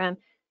spectrum,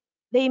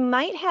 they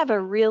might have a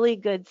really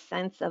good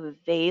sense of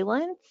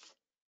valence,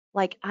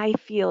 like I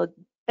feel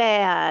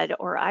bad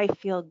or I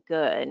feel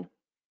good,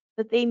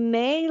 but they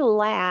may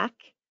lack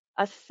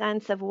a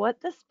sense of what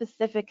the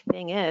specific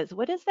thing is.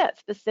 What is that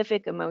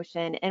specific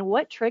emotion and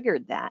what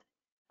triggered that?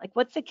 Like,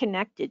 what's it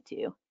connected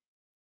to?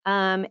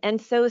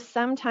 And so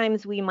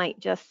sometimes we might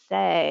just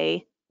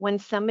say, when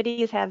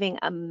somebody is having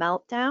a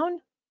meltdown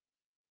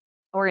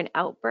or an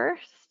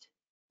outburst,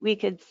 we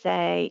could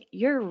say,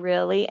 you're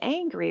really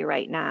angry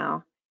right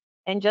now.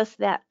 And just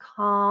that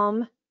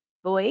calm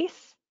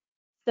voice,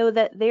 so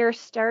that they're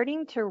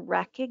starting to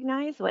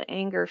recognize what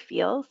anger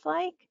feels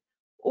like.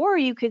 Or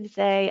you could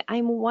say,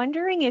 I'm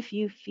wondering if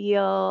you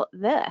feel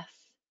this,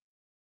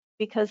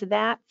 because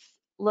that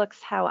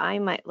looks how I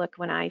might look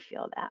when I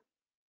feel that.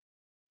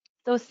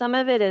 So some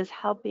of it is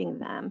helping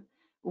them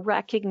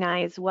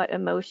recognize what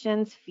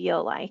emotions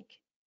feel like.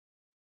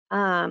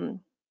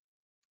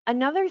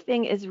 Another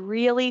thing is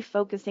really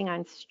focusing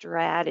on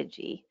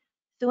strategy.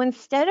 So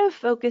instead of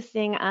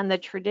focusing on the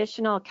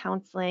traditional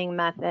counseling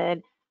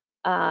method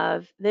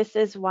of this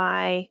is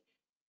why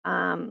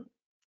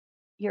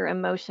your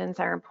emotions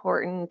are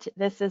important,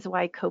 this is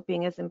why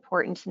coping is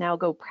important, now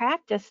go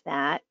practice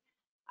that,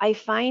 I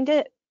find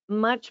it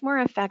much more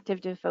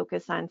effective to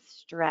focus on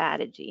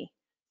strategy.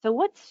 So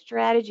what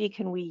strategy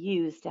can we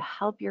use to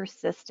help your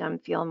system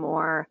feel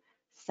more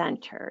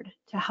centered,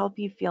 to help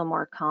you feel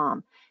more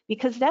calm?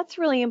 Because that's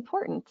really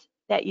important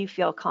that you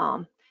feel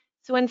calm.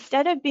 So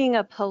instead of being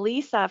a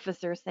police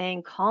officer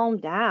saying, calm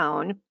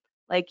down,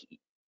 like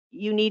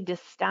you need to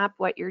stop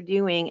what you're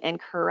doing and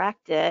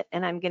correct it,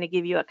 and I'm going to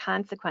give you a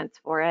consequence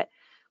for it,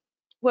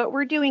 what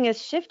we're doing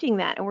is shifting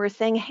that and we're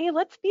saying, hey,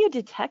 let's be a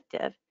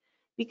detective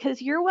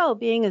because your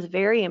well-being is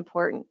very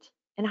important.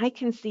 And I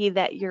can see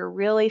that you're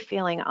really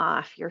feeling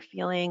off. You're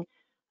feeling,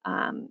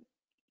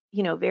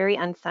 very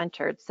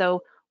uncentered.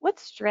 So what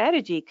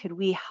strategy could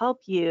we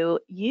help you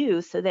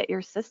use so that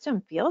your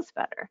system feels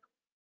better?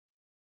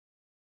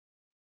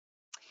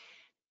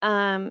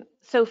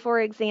 So for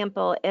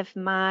example, if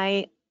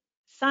my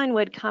son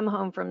would come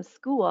home from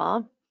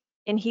school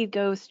and he'd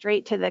go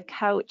straight to the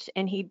couch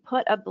and he'd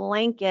put a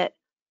blanket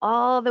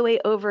all the way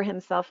over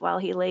himself while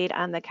he laid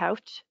on the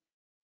couch,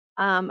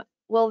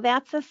 well,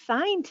 that's a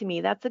sign to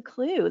me. That's a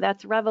clue.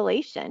 That's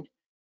revelation.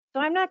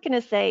 So I'm not going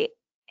to say,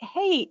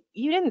 hey,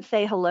 you didn't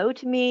say hello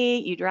to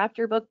me. You dropped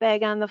your book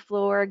bag on the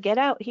floor. Get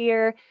out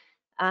here.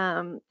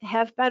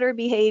 Have better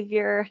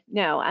behavior.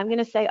 No, I'm going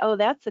to say, oh,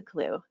 that's a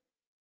clue.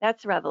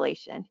 That's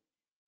revelation.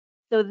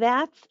 So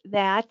that's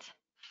that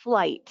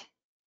flight.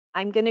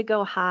 I'm going to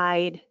go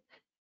hide.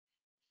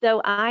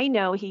 So I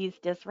know he's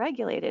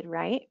dysregulated,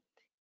 right?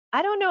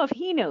 I don't know if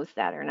he knows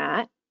that or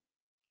not.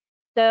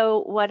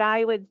 So what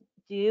I would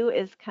do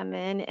is come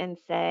in and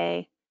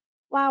say,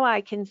 wow,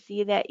 I can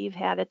see that you've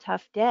had a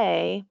tough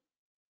day.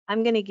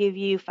 I'm going to give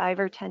you 5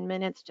 or 10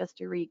 minutes just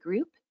to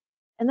regroup.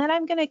 And then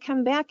I'm going to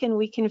come back and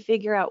we can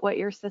figure out what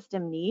your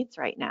system needs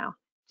right now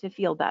to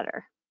feel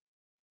better.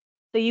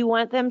 So you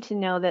want them to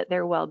know that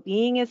their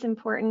well-being is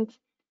important,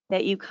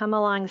 that you come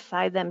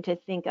alongside them to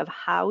think of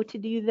how to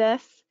do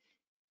this.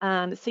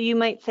 So you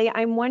might say,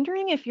 I'm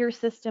wondering if your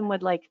system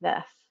would like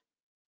this,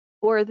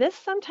 or this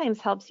sometimes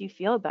helps you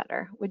feel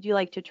better. Would you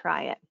like to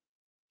try it?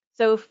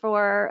 So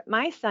for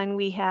my son,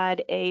 we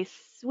had a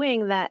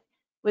swing that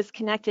was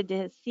connected to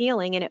his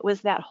ceiling, and it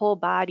was that whole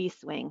body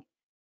swing.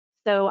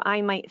 So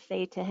I might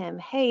say to him,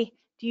 hey,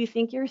 do you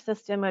think your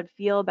system would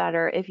feel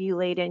better if you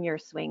laid in your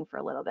swing for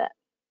a little bit?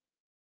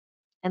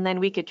 And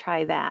then we could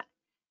try that.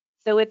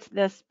 So it's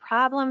this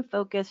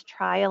problem-focused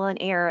trial and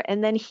error.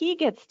 And then he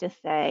gets to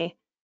say,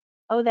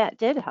 oh, that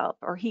did help,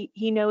 or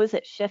he knows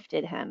it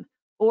shifted him.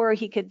 Or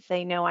he could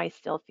say, no, I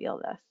still feel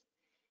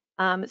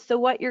this. So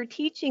what you're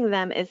teaching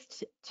them is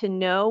to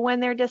know when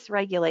they're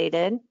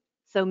dysregulated.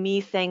 So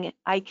me saying,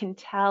 I can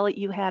tell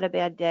you had a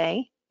bad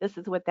day. This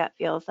is what that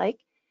feels like.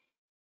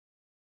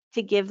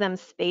 To give them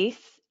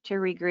space to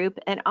regroup,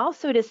 and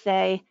also to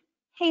say,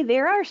 hey,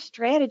 there are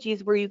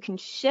strategies where you can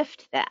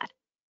shift that.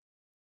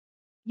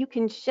 You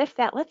can shift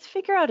that. Let's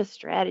figure out a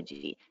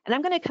strategy. And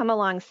I'm going to come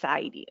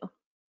alongside you.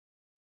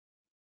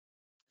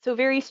 So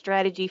very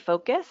strategy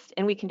focused,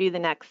 and we can do the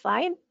next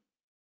slide.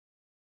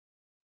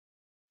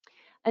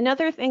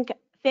 Another thing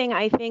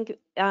I think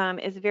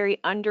is very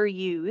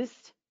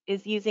underused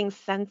is using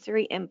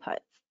sensory inputs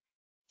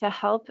to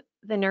help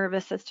the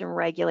nervous system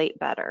regulate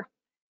better.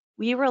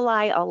 We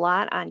rely a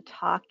lot on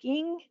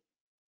talking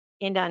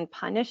and on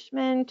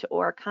punishment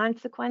or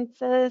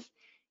consequences,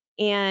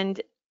 and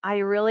I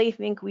really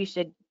think we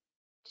should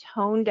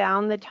tone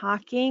down the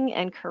talking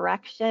and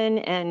correction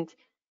and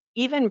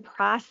even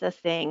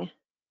processing.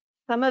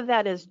 Some of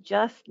that is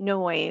just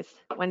noise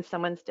when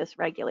someone's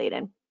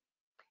dysregulated.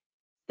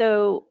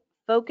 So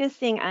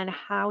focusing on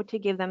how to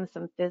give them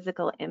some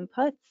physical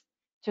inputs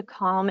to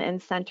calm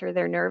and center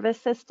their nervous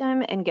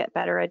system and get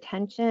better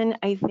attention,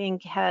 I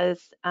think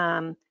has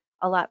a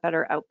lot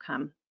better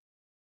outcome.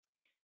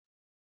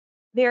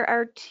 There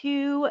are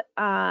two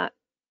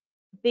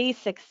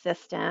basic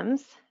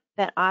systems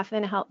that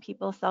often help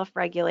people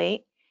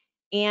self-regulate,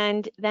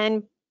 and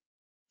then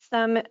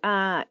some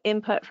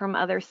input from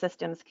other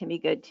systems can be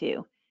good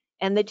too.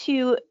 And the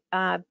two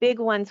big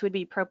ones would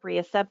be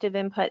proprioceptive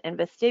input and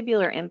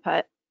vestibular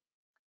input.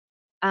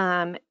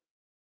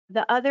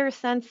 The other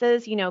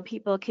senses, you know,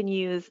 people can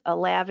use a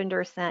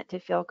lavender scent to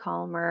feel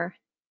calmer.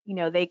 You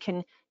know, they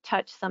can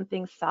touch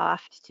something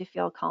soft to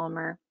feel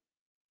calmer.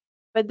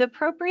 But the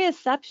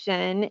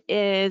proprioception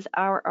is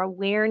our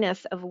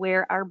awareness of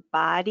where our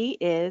body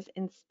is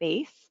in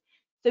space.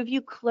 So if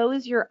you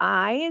close your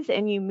eyes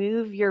and you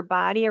move your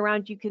body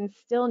around, you can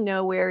still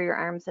know where your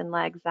arms and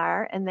legs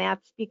are, and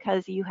that's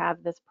because you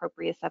have this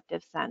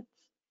proprioceptive sense.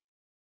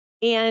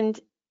 And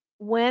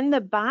when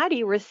the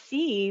body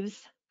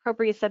receives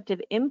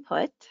proprioceptive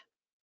input,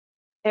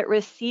 it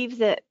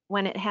receives it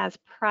when it has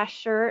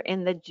pressure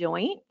in the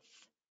joints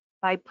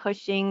by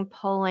pushing,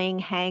 pulling,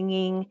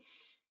 hanging,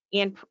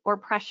 or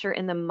pressure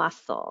in the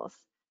muscles,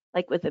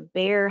 like with a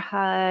bear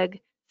hug,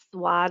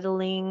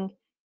 swaddling,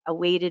 a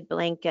weighted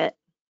blanket.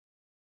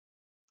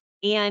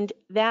 And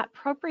that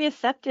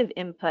proprioceptive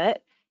input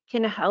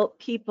can help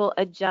people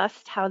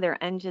adjust how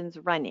their engine's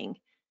running.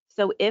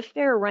 So if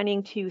they're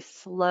running too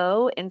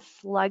slow and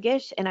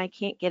sluggish and I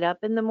can't get up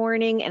in the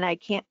morning and I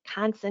can't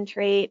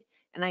concentrate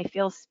and I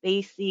feel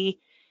spacey,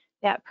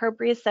 that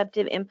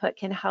proprioceptive input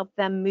can help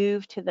them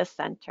move to the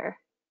center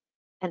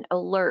and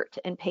alert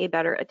and pay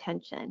better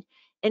attention.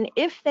 And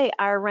if they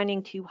are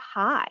running too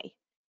high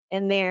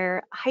and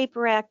they're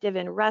hyperactive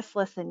and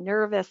restless and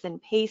nervous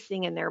and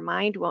pacing and their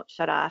mind won't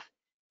shut off,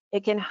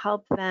 it can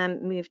help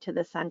them move to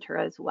the center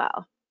as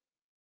well.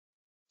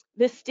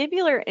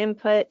 Vestibular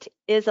input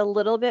is a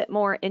little bit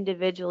more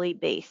individually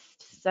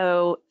based.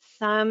 So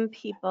some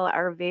people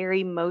are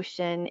very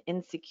motion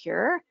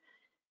insecure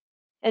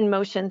and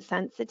motion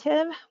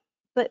sensitive,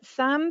 but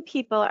some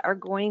people are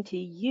going to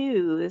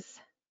use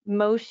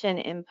motion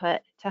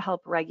input to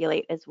help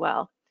regulate as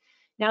well.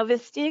 Now,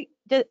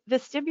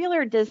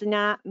 vestibular does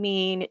not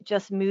mean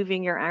just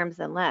moving your arms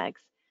and legs.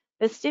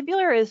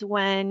 Vestibular is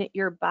when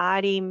your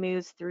body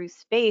moves through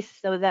space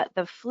so that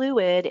the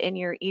fluid in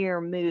your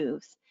ear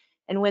moves.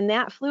 And when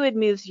that fluid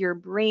moves, your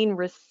brain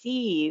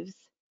receives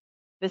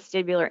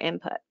vestibular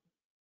input.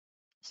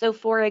 So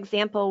for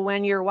example,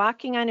 when you're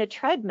walking on a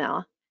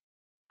treadmill,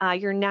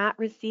 you're not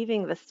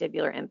receiving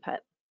vestibular input.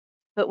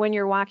 But when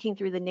you're walking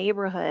through the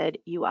neighborhood,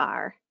 you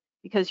are,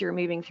 because you're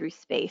moving through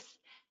space.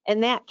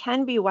 And that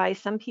can be why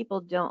some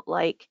people don't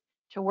like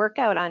to work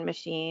out on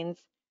machines.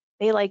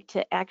 They like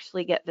to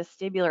actually get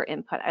vestibular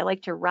input. I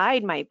like to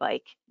ride my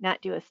bike,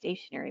 not do a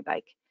stationary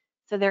bike.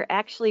 So they're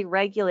actually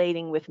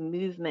regulating with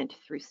movement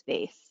through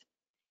space.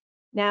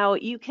 Now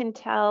you can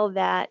tell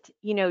that,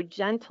 you know,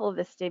 gentle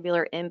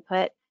vestibular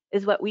input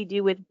is what we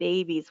do with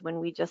babies when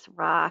we just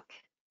rock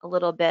a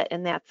little bit,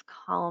 and that's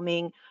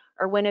calming.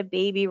 Or when a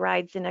baby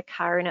rides in a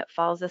car and it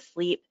falls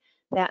asleep,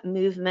 that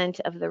movement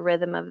of the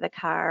rhythm of the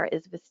car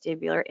is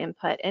vestibular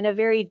input in a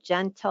very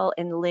gentle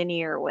and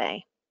linear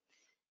way.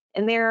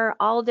 And there are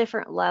all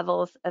different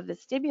levels of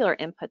vestibular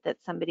input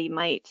that somebody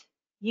might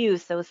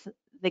use. So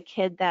the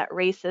kid that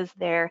races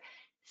their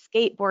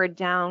skateboard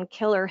down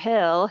Killer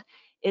Hill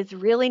is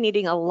really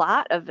needing a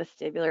lot of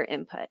vestibular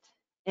input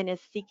and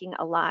is seeking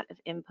a lot of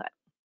input.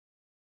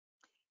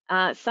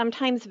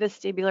 Sometimes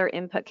vestibular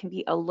input can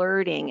be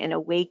alerting and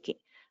awaking,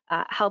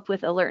 help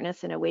with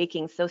alertness and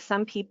awaking. So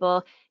some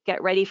people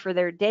get ready for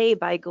their day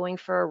by going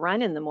for a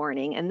run in the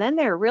morning, and then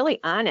they're really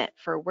on it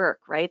for work,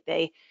 right?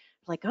 They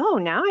like, oh,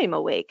 now I'm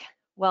awake.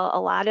 Well, a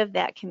lot of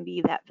that can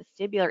be that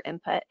vestibular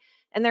input,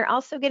 and they're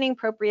also getting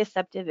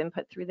proprioceptive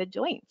input through the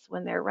joints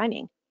when they're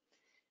running.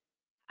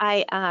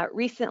 I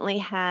recently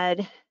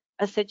had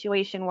a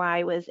situation where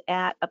I was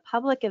at a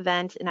public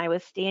event and I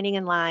was standing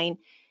in line,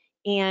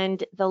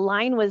 and the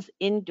line was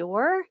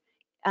indoor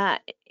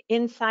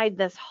inside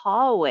this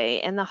hallway,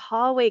 and the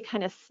hallway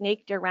kind of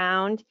snaked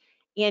around,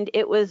 and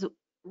it was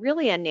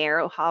really a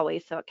narrow hallway,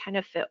 so it kind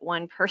of fit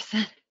one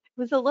person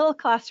was a little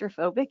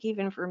claustrophobic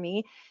even for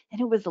me, and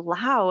it was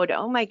loud.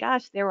 Oh my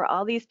gosh, there were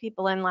all these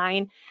people in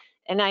line,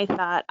 and I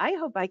thought, I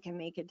hope I can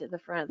make it to the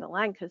front of the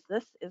line because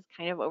this is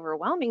kind of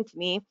overwhelming to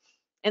me.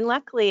 And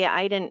luckily,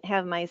 I didn't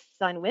have my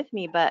son with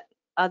me, but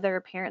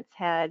other parents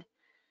had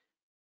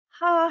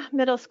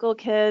middle school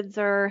kids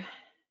or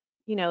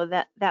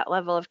that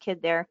level of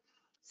kid there.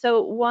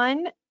 So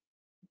one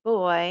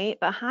boy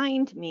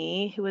behind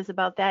me who was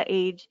about that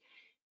age,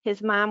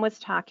 his mom was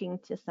talking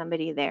to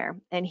somebody there,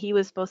 and he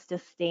was supposed to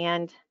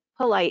stand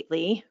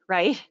politely,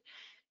 right?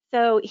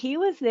 So he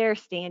was there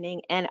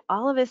standing, and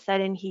all of a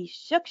sudden he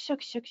shook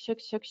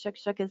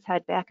his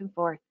head back and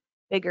forth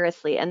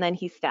vigorously, and then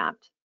he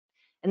stopped.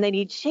 And then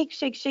he'd shake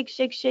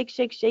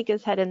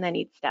his head, and then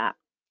he'd stop.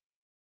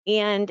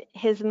 And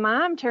his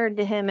mom turned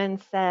to him and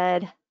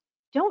said,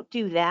 "Don't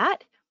do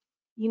that.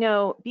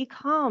 Be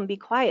calm, be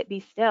quiet, be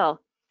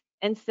still."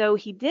 And so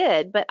he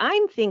did, but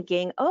I'm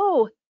thinking,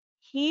 oh,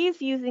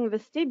 he's using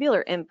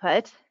vestibular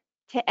input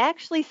to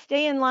actually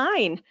stay in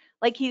line.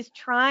 Like he's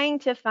trying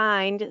to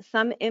find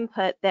some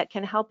input that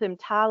can help him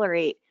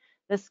tolerate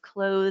this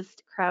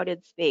closed,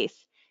 crowded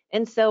space.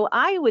 And so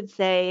I would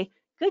say,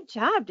 good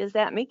job. Does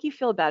that make you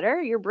feel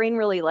better? Your brain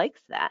really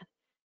likes that.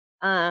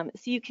 So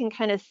you can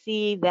kind of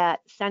see that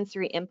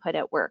sensory input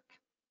at work.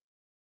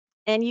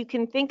 And you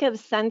can think of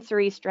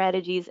sensory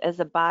strategies as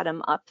a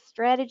bottom-up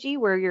strategy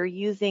where you're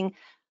using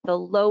the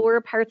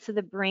lower parts of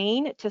the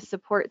brain to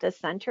support the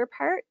center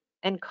part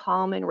and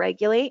calm and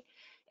regulate,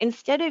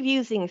 instead of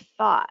using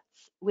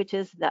thoughts, which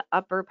is the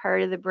upper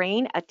part of the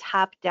brain, a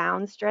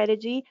top-down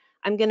strategy.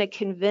 I'm going to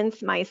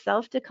convince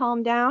myself to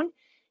calm down.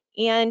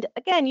 And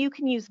again, you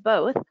can use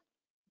both,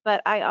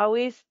 but I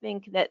always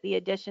think that the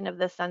addition of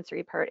the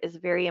sensory part is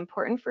very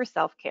important for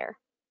self-care.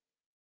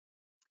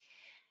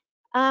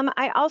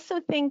 I also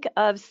think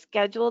of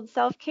scheduled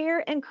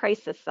self-care and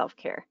crisis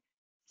self-care.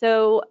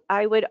 So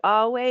I would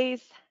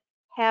always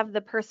have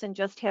the person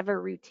just have a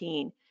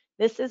routine.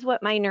 This is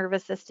what my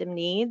nervous system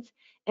needs,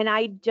 and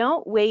I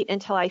don't wait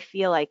until I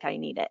feel like I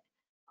need it.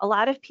 A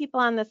lot of people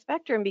on the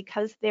spectrum,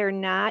 because they're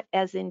not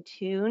as in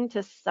tune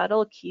to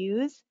subtle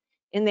cues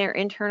in their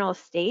internal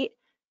state,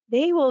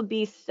 they will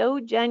be so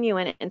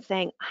genuine and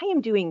saying, "I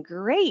am doing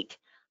great.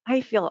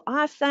 I feel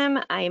awesome.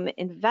 I'm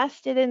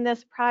invested in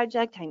this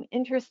project. I'm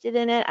interested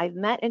in it. I've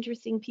met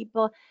interesting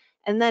people."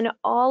 And then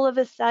all of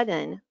a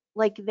sudden,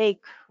 like they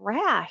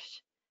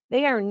crash.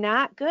 They are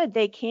not good.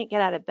 They can't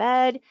get out of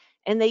bed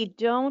and they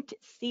don't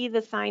see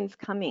the signs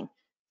coming.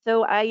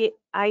 So I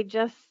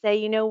just say,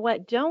 you know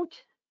what? Don't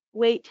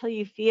wait till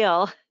you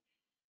feel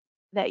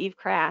that you've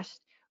crashed.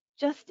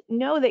 Just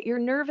know that your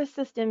nervous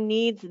system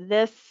needs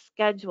this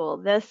schedule,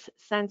 this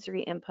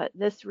sensory input,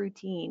 this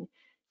routine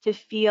to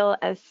feel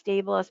as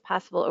stable as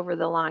possible over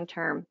the long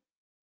term.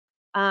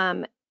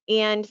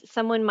 And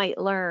someone might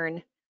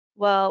learn,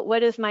 well, what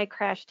does my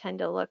crash tend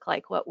to look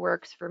like? What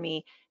works for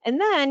me? And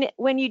then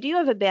when you do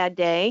have a bad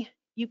day,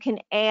 you can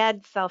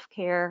add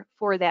self-care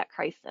for that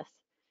crisis.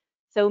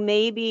 So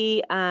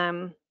maybe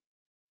a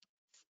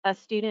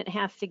student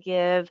has to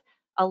give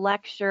a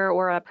lecture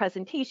or a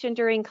presentation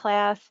during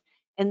class,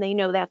 and they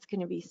know that's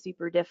going to be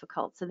super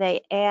difficult. So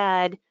they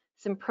add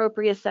some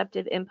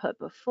proprioceptive input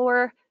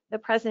before the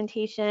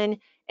presentation,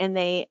 and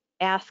they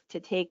ask to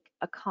take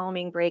a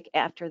calming break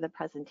after the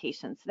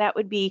presentation. So that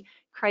would be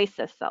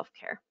crisis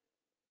self-care.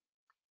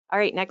 All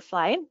right, next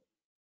slide.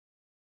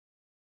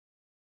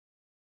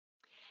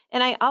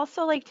 And I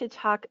also like to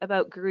talk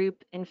about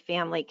group and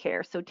family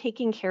care, so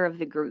taking care of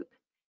the group.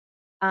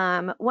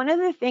 One of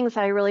the things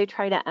I really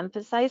try to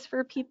emphasize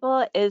for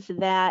people is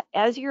that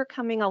as you're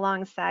coming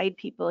alongside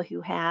people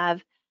who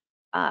have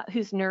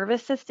whose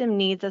nervous system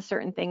needs a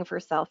certain thing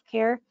for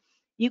self-care,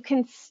 you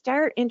can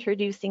start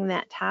introducing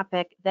that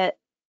topic that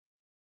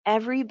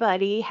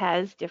everybody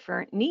has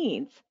different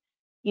needs.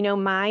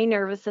 My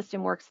nervous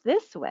system works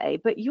this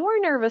way, but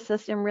your nervous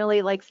system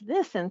really likes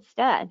this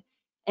instead.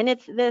 And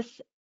it's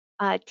this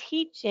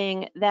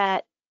teaching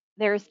that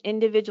there's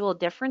individual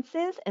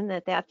differences and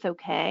that that's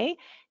okay.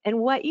 And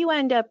what you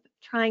end up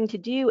trying to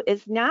do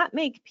is not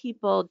make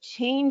people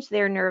change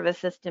their nervous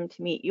system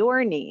to meet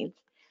your needs,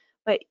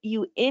 but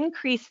you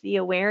increase the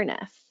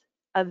awareness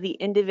of the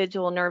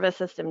individual nervous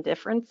system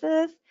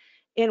differences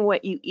in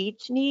what you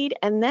each need,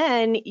 and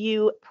then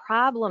you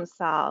problem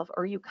solve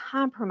or you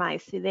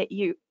compromise so that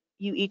you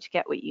each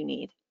get what you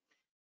need.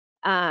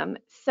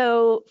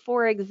 So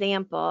for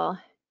example,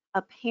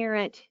 a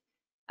parent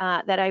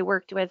that I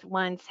worked with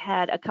once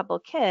had a couple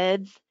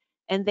kids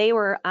and they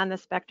were on the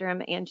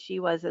spectrum and she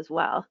was as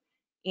well.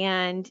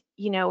 And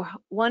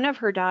one of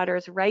her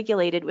daughters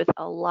regulated with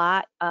a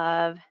lot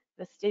of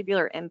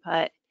vestibular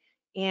input,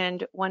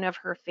 and one of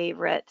her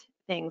favorite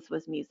things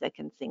was music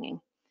and singing.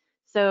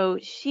 So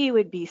she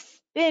would be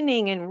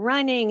spinning and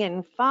running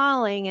and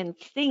falling and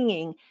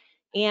singing.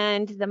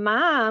 And the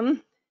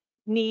mom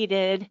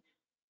needed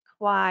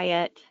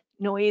quiet,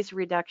 noise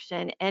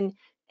reduction, and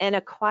a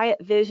quiet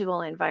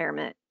visual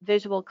environment.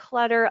 Visual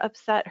clutter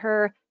upset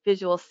her,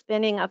 visual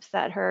spinning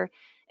upset her.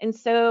 And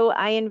so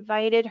I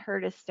invited her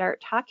to start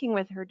talking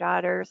with her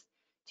daughters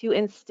to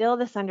instill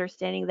this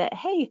understanding that,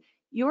 hey,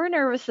 your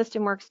nervous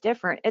system works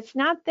different. It's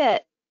not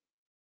that,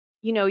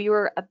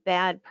 you're a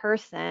bad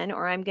person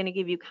or I'm going to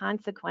give you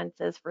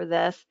consequences for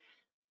this,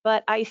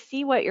 but I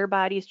see what your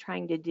body's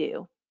trying to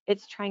do.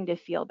 It's trying to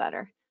feel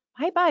better.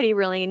 My body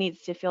really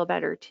needs to feel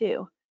better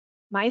too.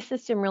 My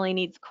system really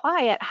needs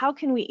quiet. How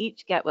can we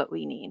each get what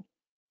we need?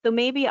 So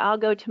maybe I'll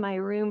go to my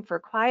room for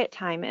quiet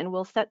time and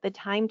we'll set the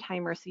time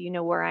timer so you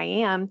know where I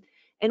am.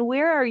 And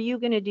where are you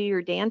going to do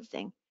your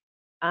dancing?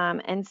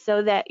 And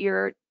so that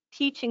you're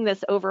teaching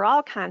this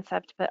overall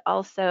concept, but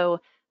also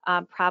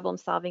problem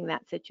solving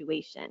that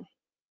situation.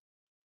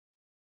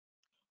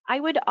 I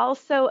would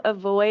also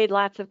avoid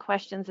lots of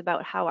questions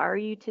about how are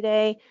you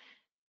today.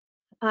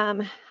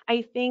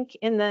 I think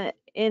in the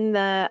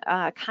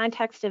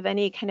context of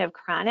any kind of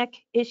chronic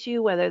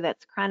issue, whether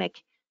that's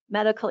chronic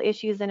medical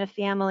issues in a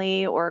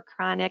family or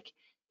chronic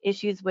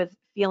issues with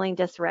feeling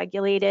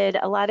dysregulated,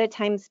 a lot of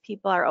times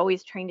people are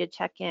always trying to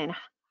check in.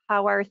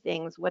 How are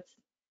things?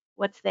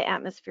 What's the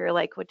atmosphere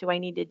like? What do I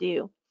need to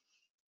do?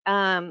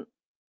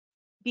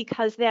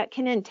 Because that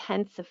can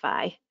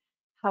intensify.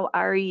 How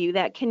are you?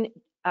 That can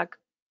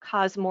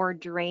cause more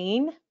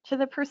drain to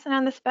the person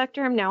on the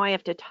spectrum. Now I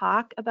have to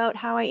talk about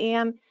how I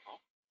am.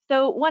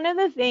 So one of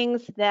the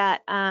things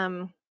that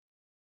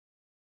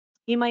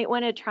you might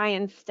want to try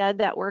instead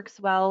that works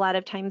well a lot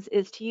of times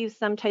is to use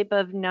some type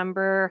of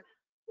number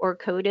or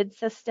coded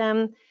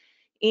system.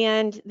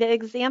 And the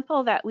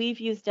example that we've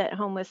used at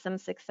home with some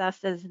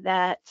success is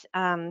that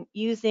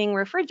using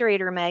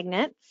refrigerator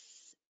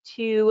magnets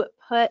to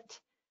put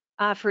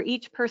for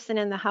each person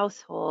in the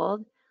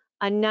household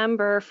a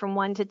number from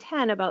 1 to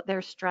 10 about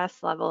their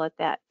stress level at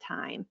that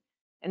time.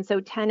 And so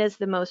 10 is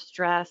the most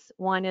stress,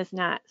 1 is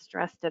not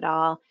stressed at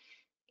all.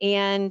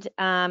 And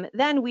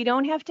then we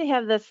don't have to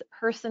have this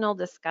personal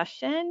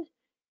discussion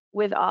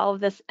with all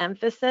of this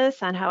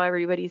emphasis on how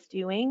everybody's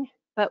doing,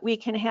 but we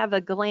can have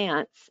a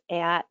glance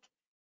at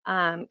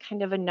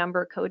kind of a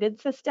number coded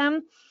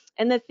system.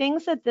 And the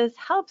things that this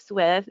helps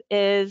with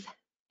is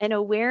an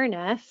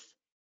awareness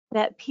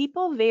that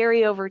people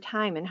vary over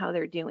time in how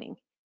they're doing.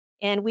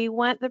 And we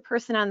want the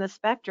person on the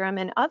spectrum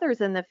and others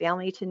in the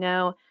family to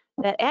know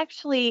that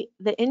actually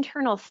the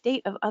internal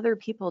state of other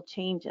people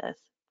changes.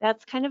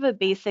 That's kind of a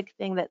basic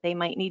thing that they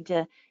might need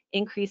to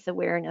increase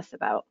awareness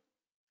about.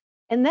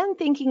 And then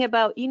thinking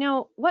about,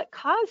 what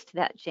caused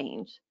that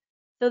change?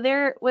 So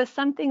there was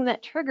something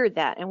that triggered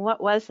that, and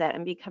what was that?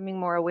 And becoming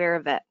more aware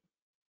of it.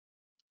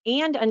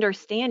 And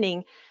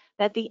understanding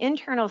that the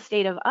internal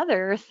state of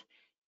others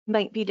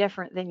might be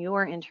different than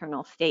your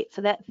internal state.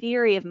 So that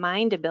theory of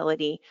mind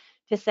ability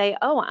to say,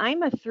 oh,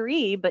 I'm a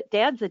 3, but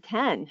dad's a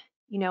 10,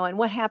 and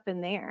what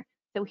happened there?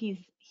 So he's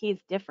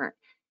different.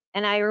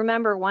 And I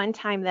remember one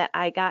time that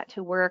I got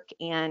to work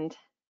and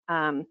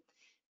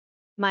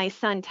my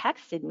son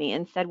texted me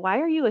and said, why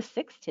are you a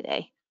 6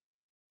 today?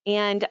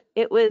 And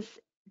it was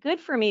good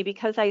for me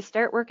because I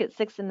start work at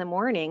 6 in the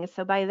morning.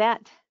 So by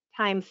that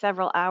time,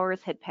 several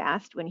hours had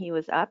passed when he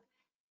was up.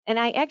 And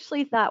I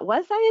actually thought,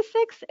 was I a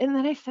 6? And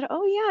then I said,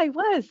 oh, yeah, I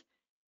was.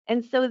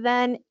 And so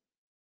then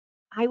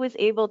I was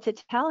able to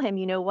tell him,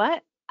 you know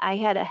what? I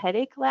had a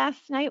headache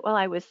last night while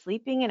I was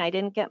sleeping and I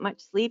didn't get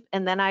much sleep.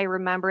 And then I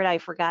remembered I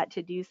forgot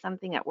to do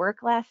something at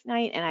work last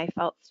night and I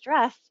felt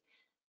stressed.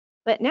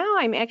 But now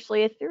I'm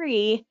actually a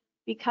 3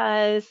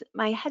 because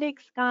my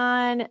headache's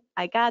gone.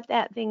 I got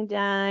that thing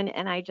done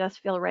and I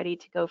just feel ready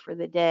to go for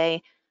the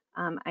day.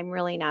 I'm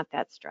really not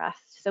that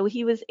stressed. So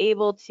he was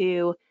able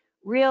to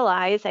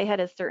realize I had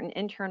a certain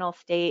internal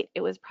state.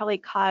 It was probably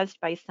caused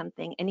by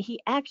something. And he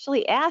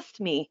actually asked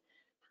me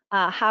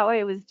how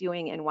I was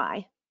doing and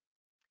why.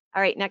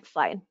 All right, next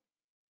slide.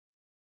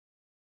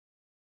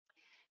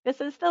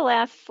 This is the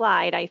last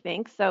slide, I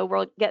think, so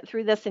we'll get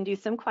through this and do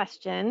some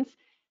questions.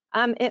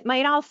 It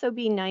might also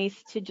be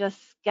nice to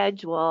just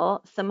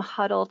schedule some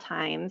huddle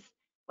times,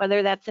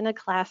 whether that's in a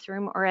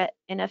classroom or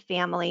in a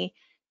family,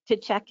 to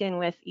check in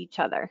with each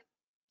other.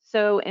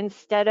 So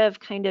instead of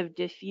kind of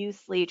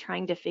diffusely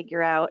trying to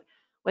figure out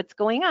what's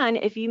going on,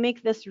 if you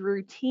make this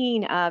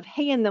routine of,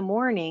 hey, in the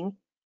morning,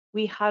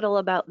 we huddle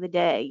about the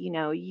day,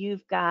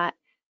 you've got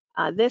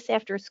this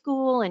after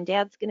school and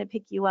dad's going to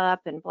pick you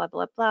up and blah,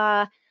 blah,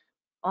 blah.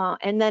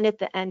 And then at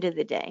the end of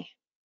the day,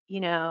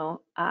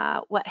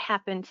 what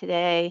happened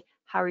today?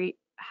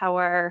 How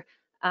are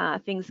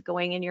things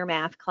going in your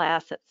math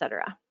class,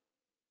 etc.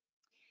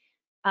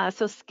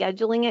 So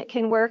scheduling it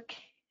can work.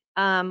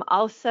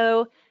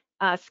 Also,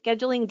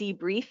 scheduling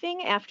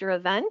debriefing after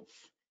events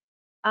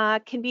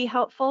can be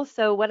helpful.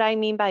 So what I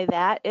mean by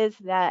that is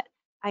that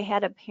I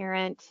had a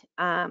parent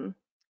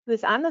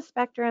who's on the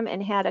spectrum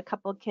and had a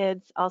couple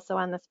kids also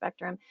on the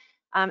spectrum,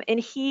 and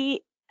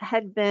he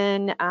had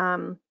been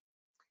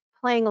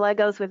playing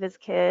Legos with his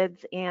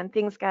kids and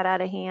things got out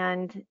of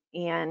hand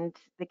and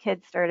the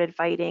kids started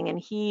fighting and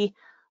he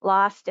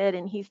lost it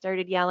and he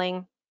started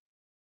yelling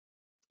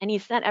and he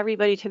sent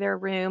everybody to their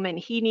room and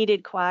he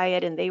needed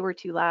quiet and they were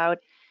too loud.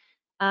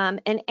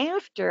 And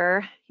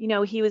after,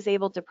 he was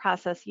able to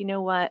process,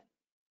 what,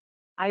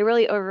 I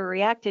really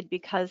overreacted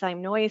because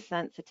I'm noise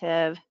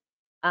sensitive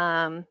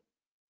And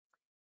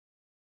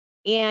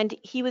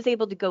he was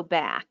able to go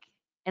back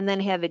and then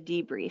have a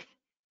debrief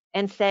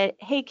and said,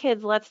 hey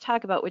kids, let's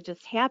talk about what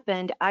just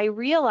happened. I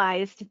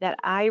realized that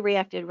I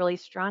reacted really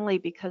strongly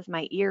because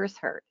my ears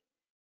hurt.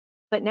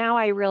 But now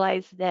I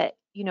realize that,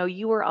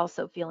 you were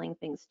also feeling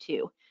things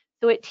too.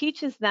 So it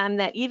teaches them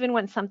that even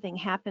when something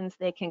happens,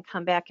 they can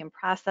come back and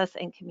process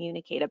and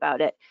communicate about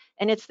it.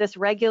 And it's this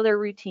regular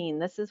routine.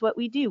 This is what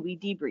we do. We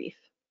debrief.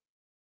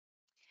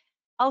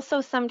 Also,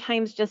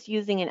 sometimes just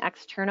using an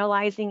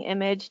externalizing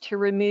image to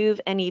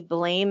remove any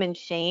blame and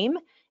shame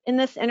in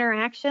this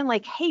interaction,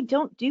 like, hey,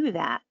 don't do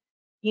that.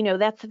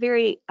 That's a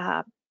very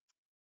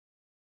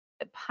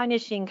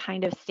punishing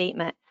kind of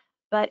statement.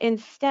 But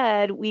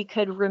instead, we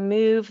could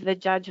remove the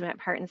judgment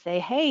part and say,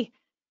 hey,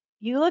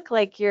 you look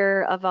like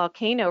you're a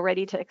volcano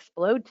ready to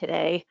explode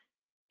today.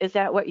 Is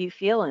that what you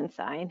feel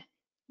inside?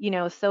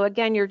 So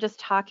again, you're just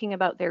talking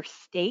about their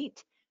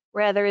state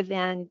rather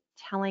than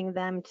telling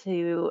them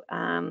to,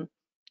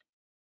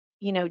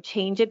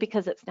 change it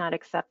because it's not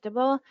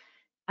acceptable.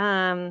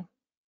 And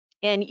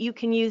you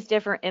can use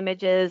different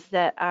images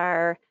that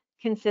are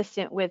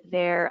consistent with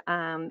their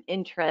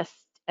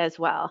interests as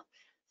well.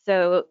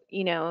 So,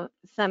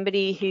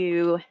 somebody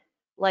who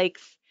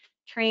likes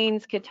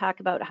trains could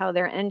talk about how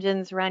their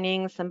engine's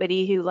running.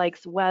 Somebody who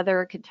likes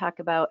weather could talk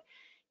about,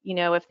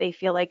 if they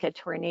feel like a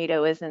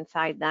tornado is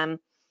inside them.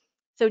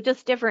 So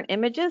just different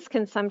images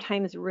can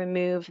sometimes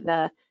remove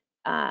the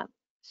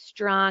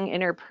strong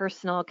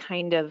interpersonal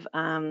kind of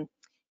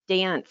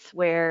dance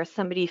where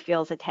somebody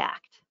feels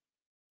attacked.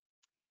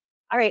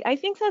 All right, I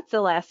think that's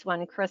the last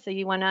one. Carissa,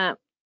 you wanna,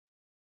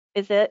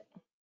 is it?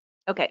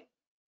 Okay.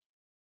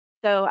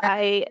 So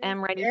I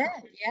am ready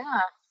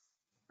Yeah.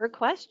 for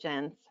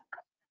questions.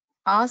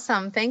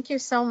 Awesome. Thank you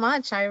so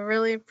much. I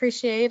really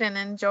appreciate and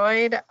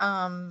enjoyed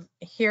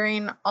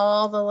hearing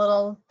all the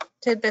little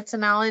tidbits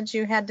of knowledge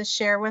you had to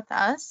share with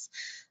us.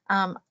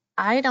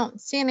 I don't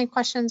see any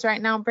questions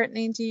right now.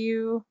 Brittany, do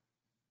you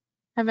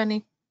have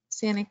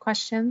see any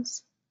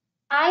questions?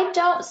 I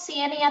don't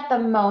see any at the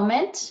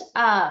moment,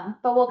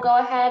 but we'll go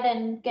ahead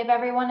and give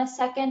everyone a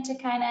second to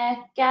kind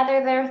of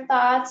gather their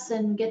thoughts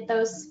and get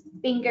those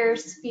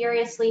fingers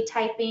furiously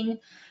typing.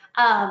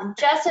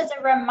 Just as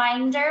a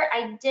reminder,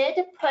 I did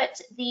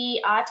put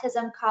the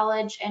Autism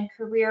College and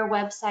Career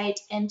website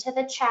into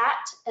the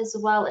chat, as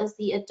well as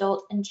the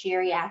Adult and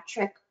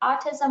Geriatric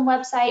Autism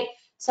website.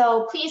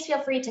 So please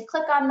feel free to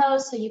click on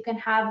those so you can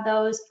have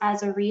those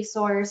as a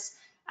resource.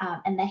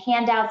 And the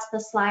handouts, the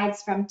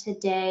slides from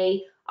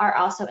today are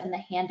also in the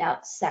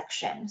handouts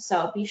section.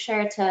 So be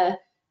sure to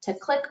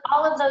click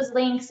all of those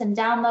links and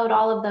download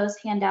all of those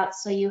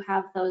handouts so you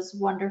have those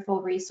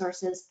wonderful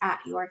resources at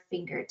your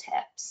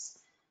fingertips.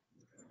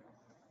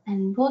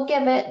 And we'll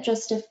give it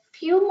just a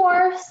few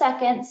more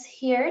seconds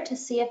here to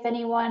see if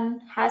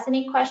anyone has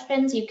any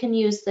questions. You can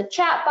use the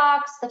chat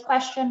box, the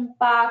question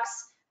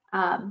box,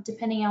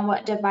 depending on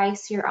what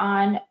device you're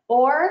on,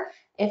 or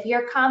if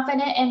you're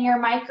confident in your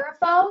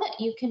microphone,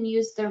 you can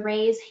use the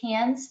raise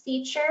hands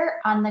feature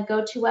on the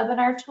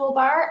GoToWebinar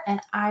toolbar,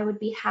 and I would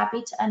be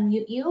happy to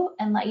unmute you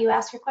and let you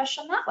ask your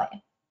question that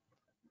way.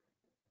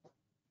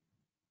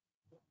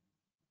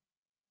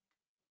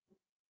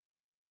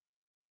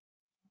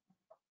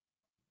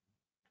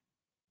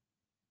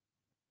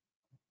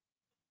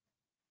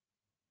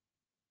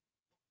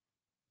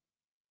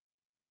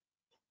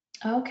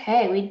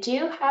 Okay, we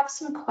do have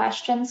some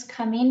questions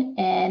coming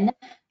in.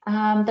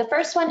 The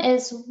first one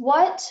is,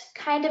 what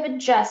kind of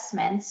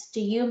adjustments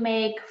do you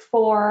make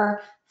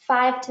for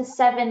 5 to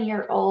 7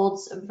 year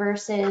olds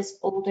versus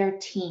older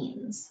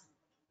teens?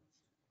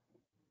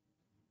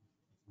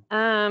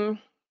 Well,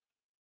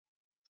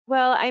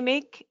 I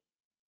make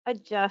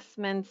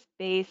adjustments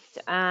based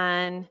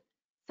on,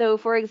 so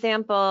for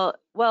example,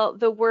 well,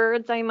 the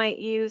words I might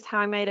use, how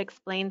I might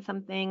explain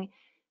something,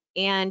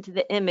 and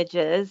the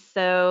images.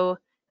 So,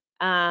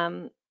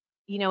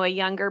 a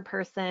younger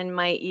person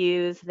might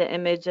use the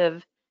image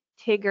of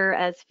Tigger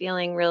as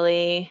feeling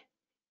really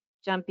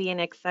jumpy and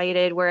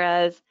excited,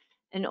 whereas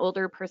an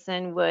older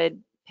person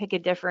would pick a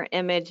different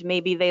image.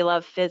 Maybe they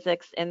love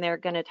physics and they're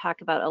going to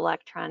talk about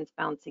electrons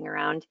bouncing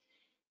around.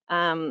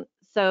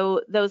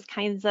 So those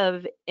kinds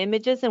of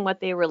images and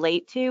what they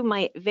relate to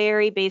might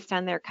vary based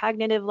on their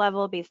cognitive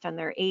level, based on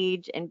their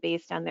age, and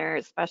based on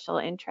their special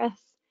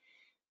interests.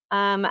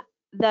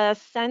 The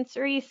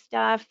sensory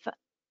stuff,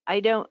 I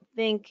don't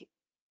think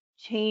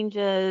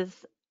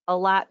changes a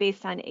lot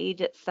based on age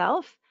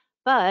itself,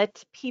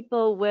 but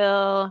people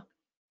will,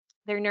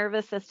 their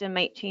nervous system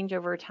might change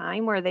over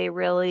time where they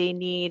really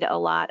need a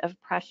lot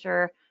of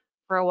pressure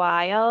for a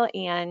while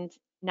and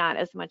not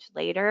as much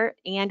later.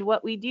 And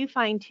what we do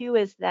find too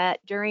is that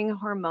during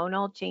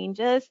hormonal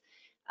changes,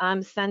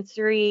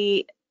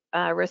 sensory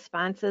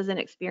responses and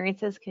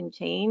experiences can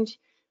change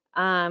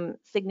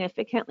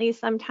significantly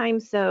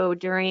sometimes. So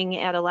during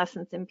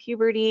adolescence and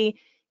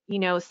puberty,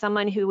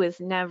 someone who was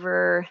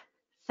never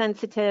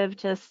sensitive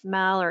to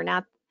smell or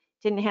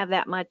didn't have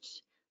that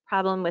much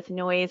problem with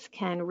noise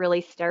can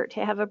really start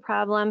to have a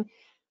problem.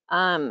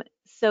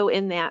 So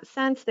in that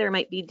sense, there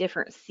might be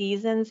different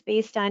seasons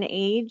based on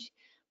age,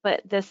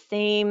 but the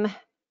same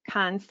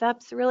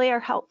concepts really are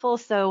helpful.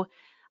 So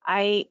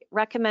I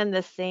recommend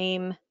the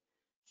same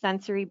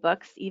sensory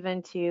books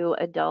even to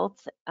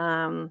adults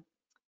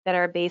that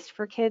are based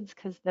for kids,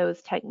 because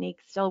those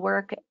techniques still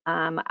work.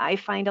 I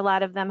find a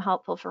lot of them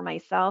helpful for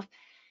myself.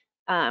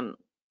 Um,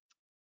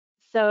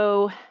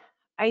 so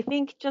I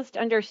think just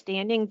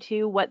understanding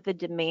too what the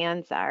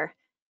demands are.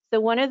 So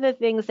one of the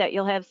things that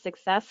you'll have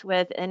success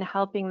with in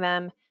helping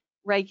them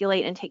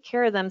regulate and take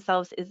care of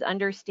themselves is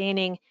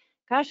understanding,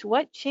 gosh,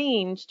 what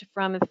changed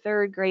from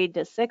 3rd grade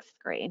to 6th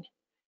grade?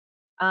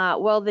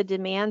 Well, the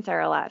demands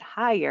are a lot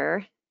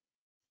higher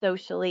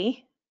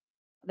socially.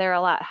 They're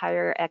a lot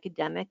higher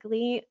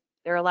academically.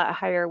 They're a lot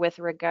higher with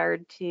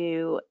regard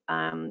to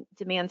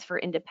demands for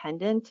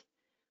independent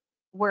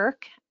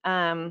work.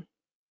 And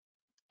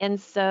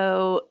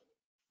so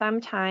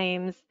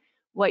sometimes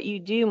what you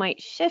do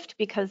might shift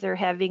because they're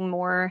having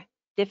more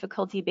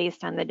difficulty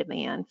based on the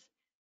demands.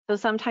 So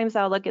sometimes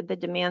I'll look at the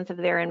demands of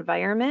their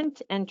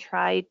environment and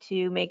try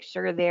to make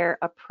sure they're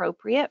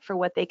appropriate for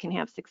what they can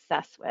have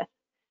success with.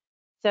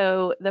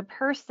 So the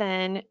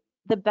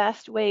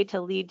best way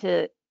to lead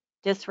to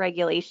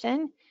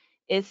dysregulation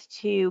is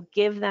to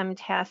give them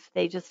tasks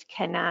they just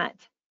cannot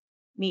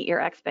meet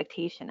your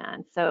expectation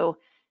on. So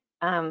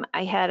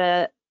I had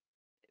a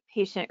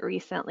patient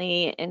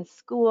recently in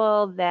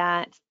school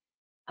that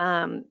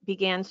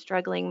began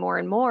struggling more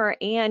and more,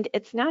 and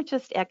it's not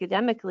just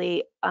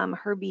academically,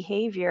 her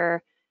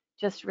behavior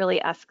just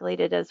really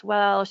escalated as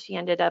well. She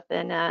ended up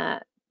in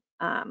a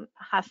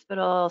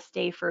hospital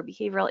stay for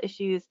behavioral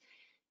issues.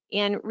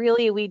 And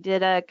really, we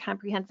did a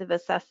comprehensive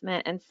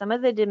assessment, and some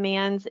of the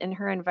demands in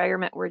her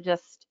environment were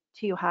just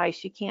too high.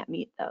 She can't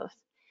meet those.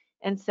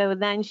 And so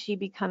then she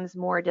becomes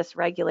more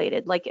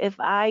dysregulated. Like if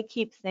I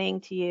keep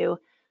saying to you,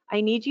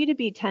 I need you to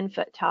be 10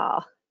 foot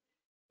tall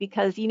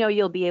because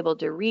you'll be able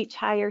to reach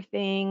higher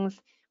things.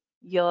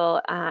 You'll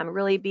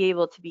really be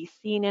able to be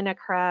seen in a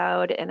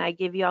crowd. And I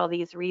give you all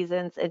these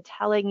reasons and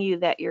telling you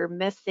that you're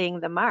missing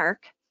the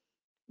mark.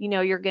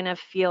 You're going to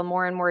feel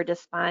more and more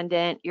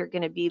despondent. You're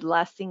going to be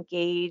less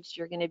engaged.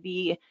 You're going to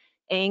be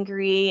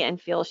angry and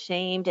feel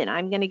shamed. And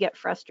I'm going to get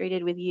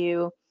frustrated with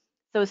you.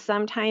 So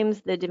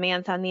sometimes the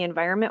demands on the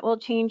environment will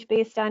change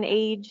based on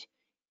age.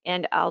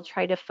 And I'll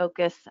try to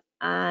focus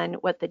on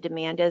what the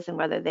demand is and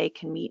whether they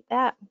can meet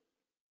that.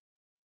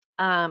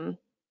 And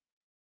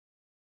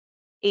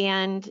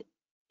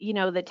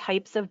the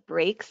types of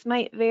breaks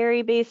might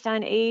vary based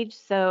on age.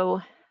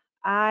 So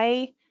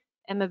I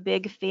am a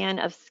big fan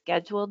of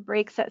scheduled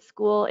breaks at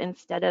school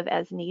instead of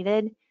as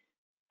needed,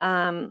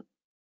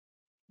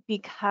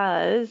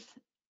 because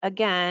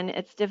again,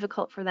 it's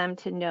difficult for them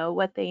to know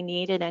what they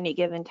need at any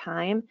given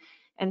time.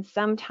 And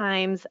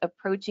sometimes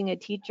approaching a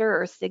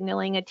teacher or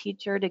signaling a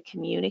teacher to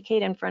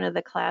communicate in front of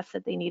the class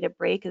that they need a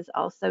break is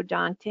also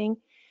daunting.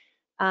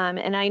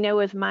 And I know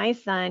with my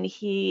son,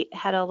 he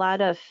had a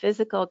lot of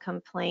physical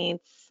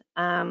complaints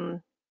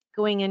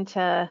going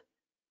into,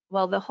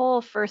 well, the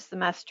whole first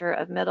semester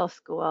of middle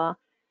school,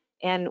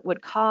 and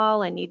would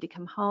call and need to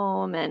come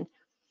home. And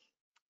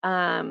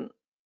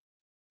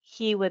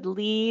he would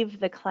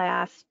leave the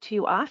class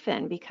too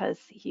often because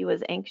he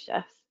was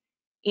anxious.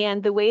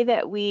 And the way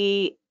that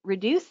we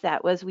reduced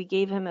that was we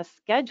gave him a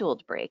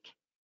scheduled break.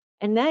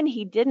 And then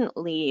he didn't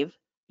leave,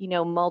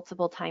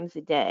 multiple times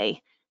a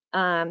day.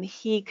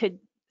 He could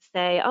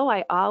say, oh,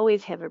 I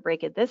always have a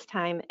break at this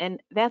time,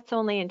 and that's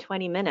only in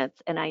 20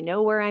 minutes, and I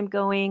know where I'm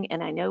going,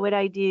 and I know what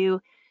I do.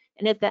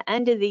 And at the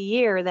end of the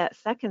year, that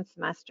second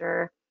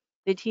semester,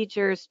 the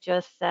teachers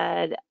just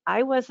said,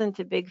 I wasn't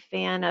a big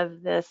fan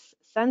of this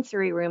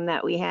sensory room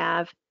that we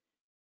have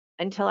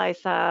until I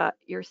saw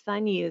your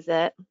son use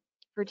it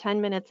for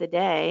 10 minutes a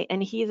day,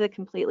 and he's a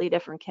completely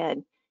different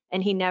kid.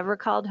 And he never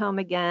called home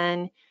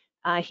again.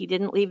 He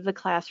didn't leave the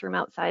classroom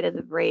outside of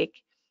the break.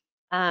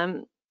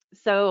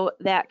 So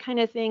that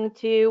kind of thing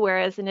too,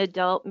 whereas an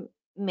adult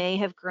may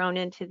have grown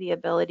into the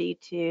ability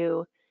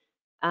to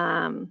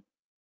kind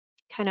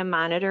of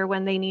monitor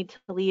when they need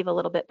to leave a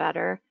little bit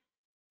better.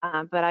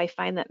 But I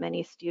find that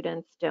many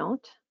students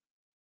don't.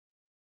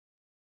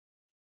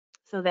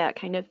 So that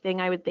kind of thing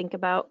I would think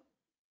about.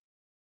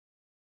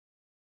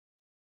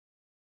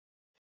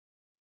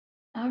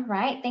 All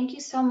right, thank you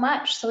so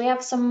much. So we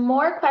have some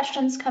more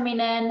questions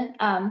coming in.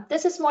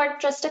 This is more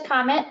just a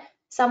comment.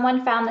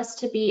 Someone found this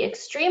to be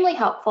extremely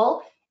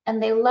helpful,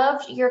 and they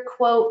loved your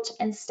quote,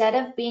 instead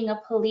of being a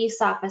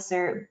police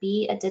officer,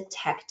 be a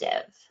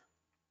detective.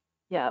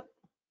 Yep.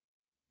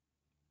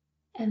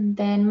 And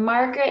then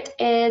Margaret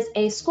is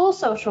a school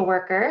social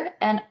worker,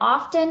 and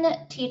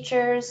often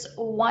teachers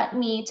want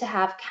me to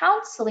have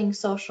counseling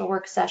social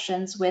work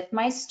sessions with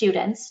my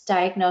students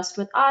diagnosed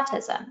with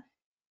autism.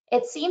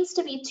 It seems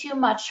to be too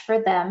much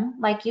for them,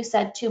 like you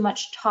said, too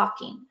much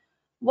talking.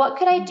 What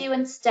could I do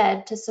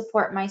instead to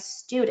support my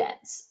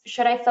students?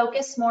 Should I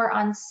focus more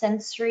on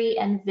sensory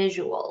and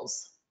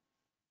visuals?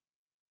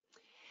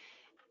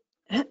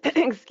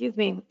 Excuse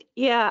me.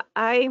 Yeah,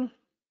 I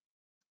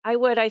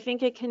would. I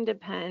think it can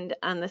depend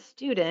on the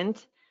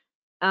student.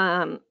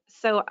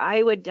 So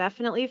I would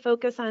definitely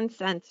focus on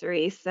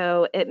sensory.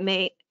 So it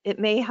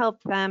may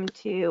help them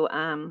to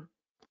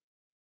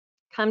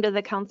come to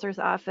the counselor's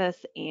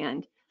office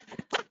and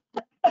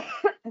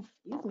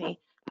excuse me,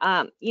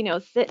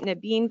 sit in a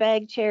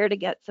beanbag chair to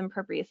get some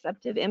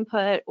proprioceptive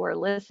input or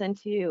listen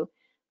to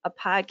a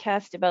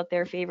podcast about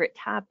their favorite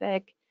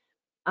topic.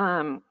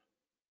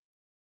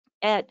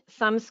 At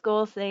some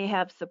schools, they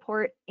have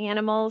support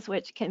animals,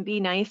 which can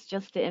be nice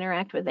just to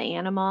interact with the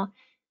animal.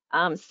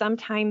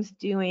 Sometimes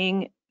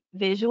doing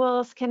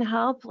visuals can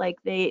help,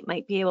 like they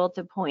might be able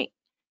to point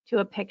to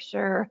a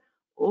picture,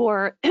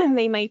 or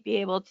they might be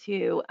able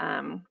to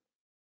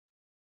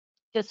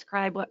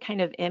describe what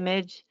kind of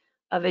image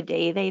of a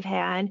day they've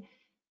had.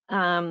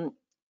 And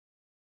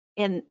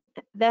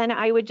then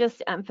I would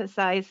just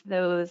emphasize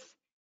those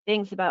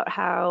things about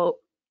how,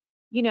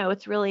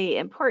 it's really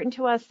important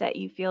to us that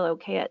you feel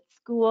okay at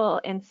school.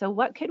 And so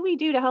what could we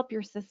do to help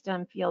your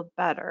system feel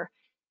better?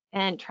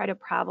 And try to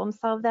problem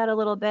solve that a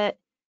little bit.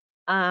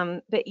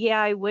 But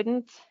yeah, I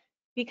wouldn't,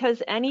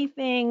 because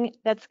anything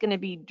that's going to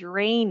be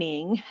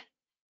draining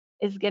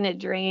is going to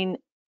drain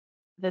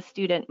the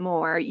student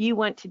more. You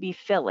want to be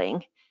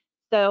filling.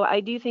 So I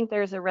do think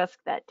there's a risk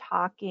that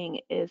talking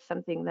is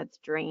something that's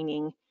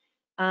draining.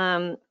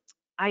 I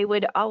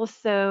would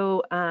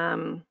also,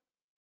 I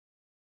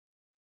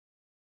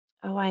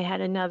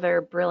had another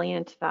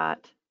brilliant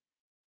thought.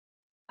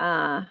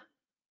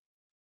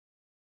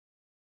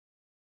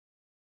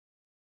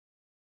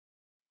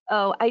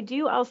 I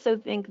do also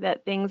think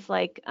that things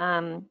like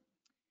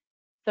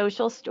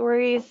social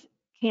stories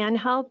can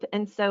help.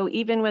 And so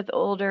even with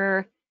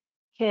older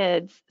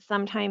kids,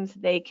 sometimes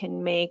they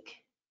can make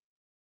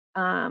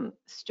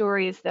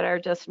stories that are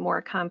just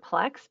more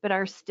complex, but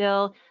are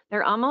still,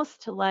 they're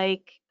almost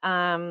like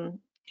kind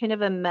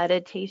of a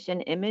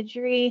meditation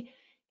imagery.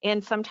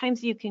 And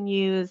sometimes you can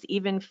use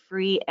even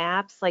free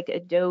apps like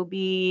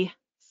Adobe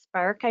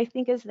Spark, I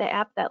think is the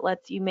app that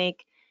lets you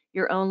make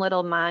your own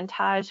little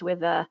montage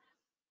with a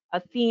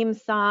theme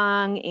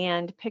song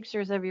and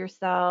pictures of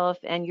yourself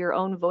and your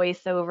own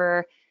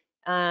voiceover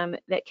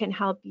that can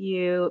help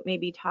you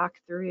maybe talk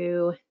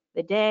through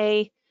the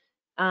day.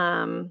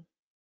 So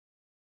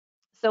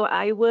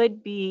I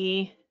would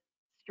be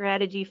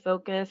strategy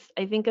focused.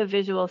 I think a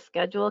visual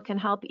schedule can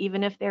help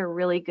even if they're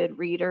really good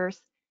readers,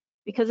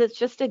 because it's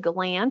just a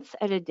glance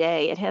at a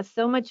day. It has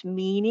so much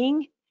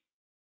meaning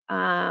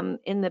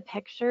in the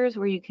pictures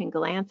where you can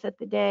glance at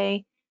the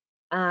day.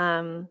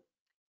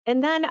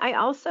 And then I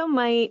also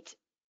might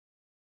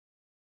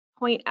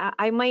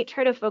I might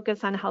try to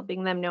focus on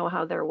helping them know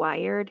how they're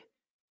wired.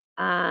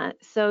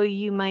 So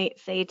you might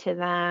say to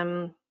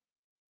them,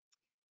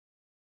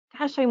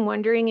 gosh, I'm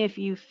wondering if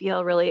you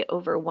feel really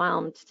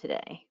overwhelmed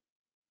today.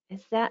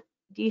 Do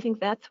you think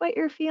that's what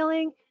you're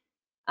feeling?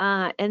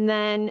 And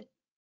then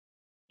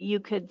you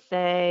could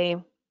say,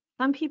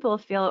 some people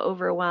feel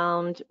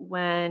overwhelmed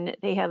when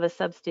they have a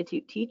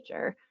substitute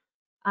teacher.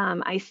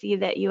 I see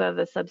that you have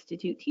a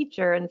substitute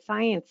teacher in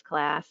science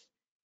class.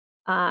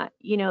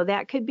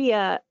 That could be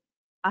a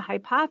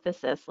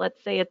hypothesis.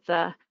 Let's say it's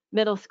a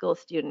middle school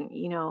student.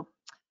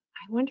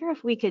 I wonder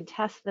if we could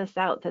test this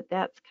out,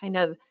 that's kind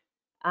of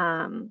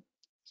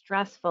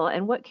stressful.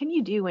 And what can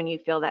you do when you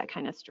feel that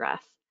kind of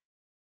stress?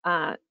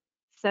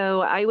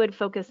 So I would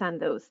focus on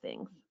those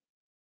things.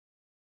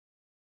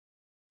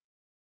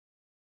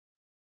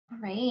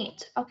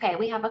 Great. Okay,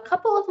 we have a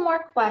couple of more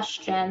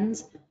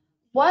questions.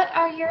 What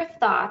are your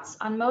thoughts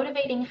on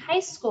motivating high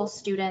school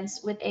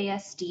students with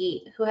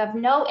ASD who have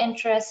no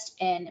interest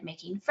in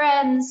making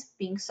friends,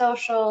 being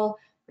social,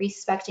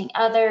 respecting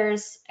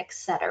others,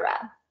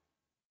 etc.?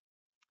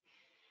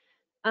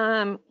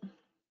 I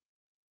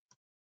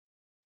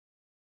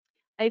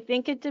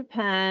think it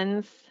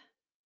depends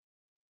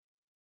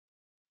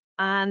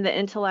on the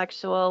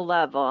intellectual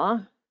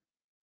level.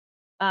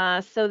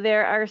 So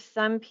there are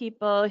some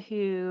people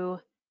who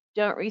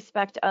don't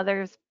respect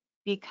others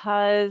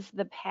because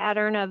the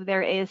pattern of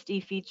their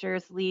ASD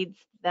features leads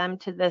them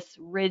to this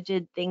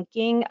rigid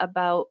thinking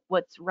about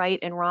what's right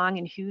and wrong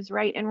and who's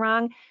right and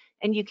wrong.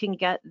 And you can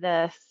get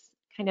this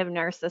kind of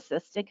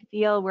narcissistic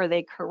feel where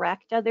they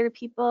correct other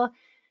people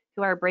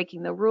who are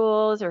breaking the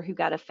rules or who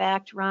got a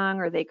fact wrong,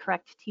 or they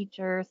correct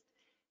teachers.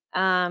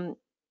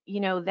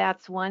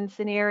 That's one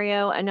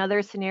scenario.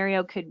 Another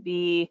scenario could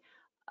be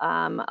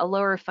a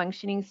lower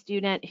functioning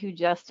student who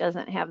just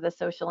doesn't have the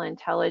social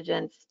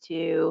intelligence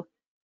to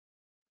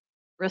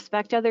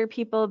respect other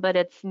people, but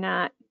it's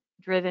not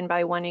driven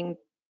by wanting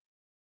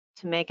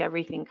to make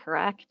everything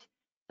correct.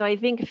 So I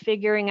think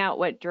figuring out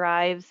what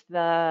drives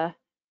the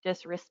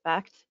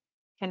disrespect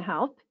can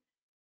help.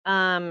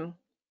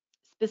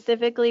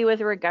 Specifically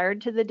with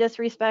regard to the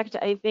disrespect,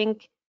 I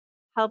think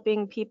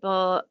helping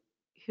people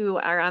who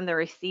are on the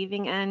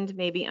receiving end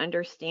maybe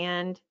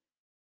understand,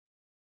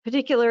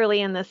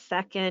 particularly in the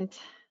second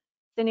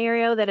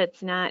scenario, that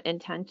it's not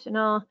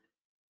intentional.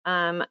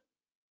 I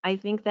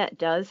think that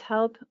does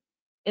help.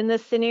 In the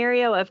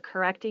scenario of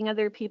correcting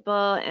other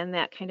people and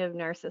that kind of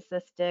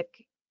narcissistic,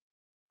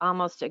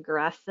 almost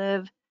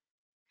aggressive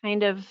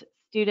kind of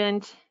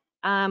student,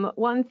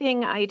 One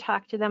thing I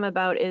talk to them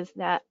about is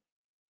that,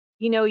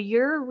 you know,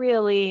 you're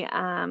really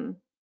an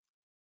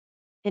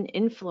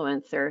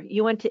influencer.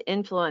 You want to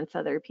influence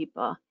other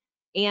people,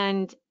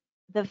 and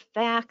the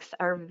facts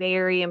are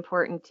very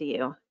important to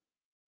you.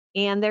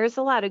 And there's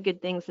a lot of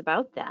good things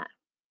about that.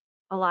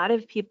 A lot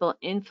of people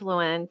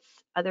influence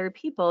other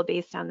people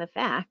based on the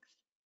facts.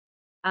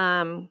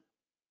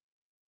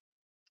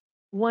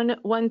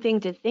 One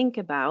thing to think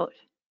about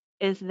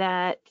is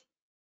that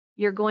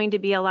you're going to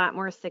be a lot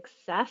more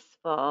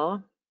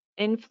successful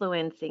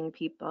influencing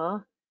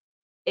people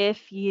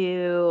if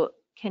you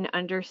can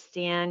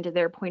understand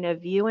their point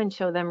of view and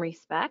show them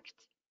respect.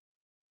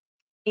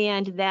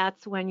 And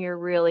that's when you're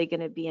really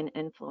going to be an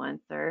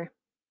influencer.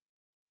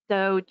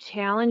 So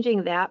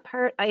challenging that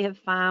part, I have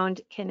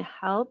found, can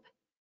help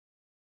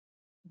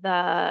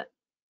the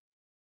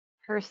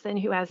person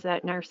who has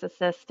that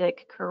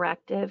narcissistic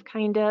corrective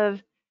kind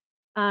of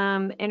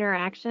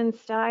interaction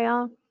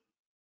style.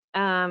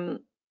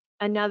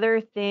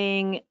 Another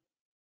thing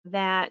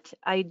that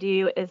I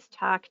do is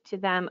talk to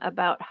them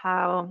about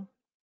how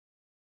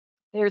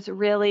there's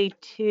really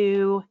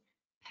two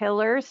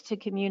pillars to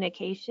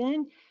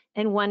communication,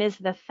 and one is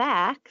the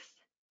facts,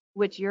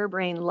 which your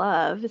brain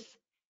loves,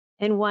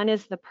 and one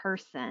is the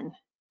person.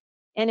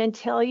 And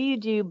until you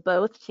do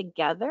both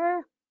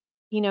together,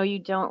 you know, you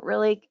don't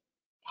really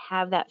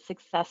have that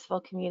successful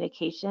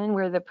communication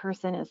where the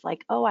person is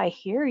like, oh, I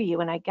hear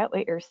you and I get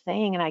what you're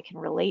saying and I can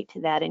relate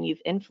to that and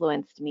you've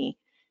influenced me.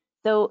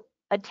 So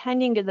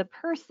attending to the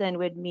person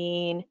would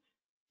mean,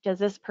 does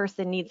this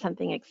person need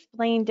something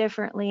explained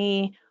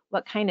differently?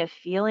 What kind of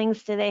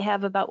feelings do they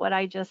have about what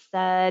I just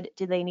said?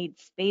 Do they need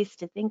space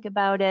to think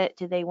about it?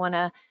 Do they want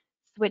to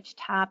switch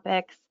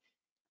topics?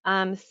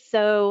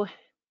 So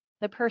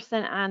the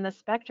person on the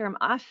spectrum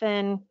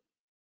often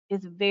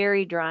is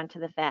very drawn to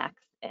the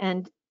facts,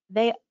 and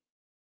they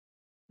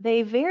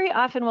very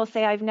often will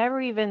say, I've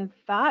never even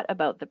thought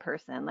about the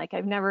person, like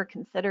I've never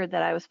considered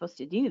that I was supposed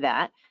to do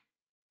that.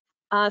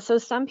 So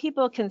some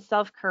people can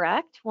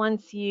self-correct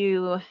once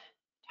you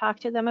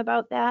talk to them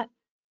about that.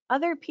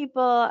 Other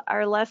people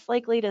are less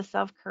likely to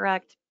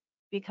self-correct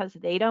because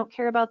they don't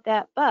care about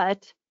that,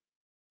 but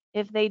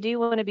if they do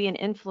want to be an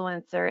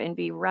influencer and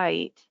be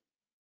right,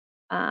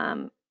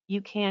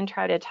 you can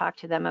try to talk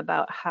to them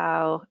about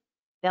how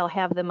they'll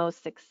have the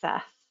most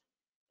success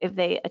if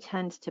they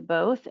attend to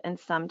both, and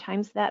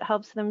sometimes that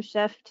helps them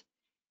shift.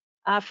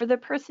 For the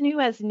person who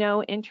has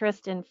no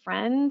interest in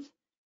friends,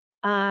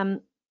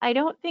 I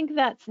don't think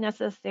that's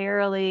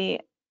necessarily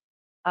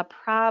a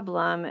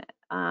problem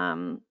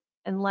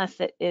unless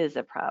it is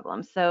a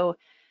problem. So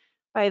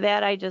by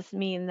that, I just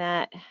mean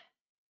that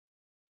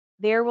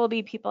there will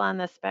be people on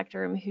the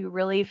spectrum who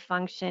really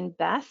function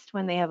best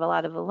when they have a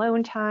lot of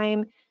alone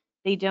time.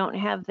 They don't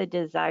have the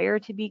desire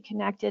to be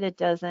connected. It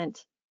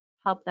doesn't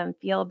help them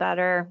feel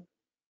better,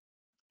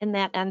 and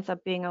that ends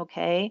up being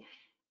okay.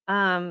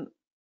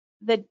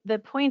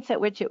 The points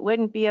at which it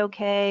wouldn't be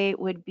okay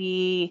would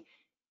be,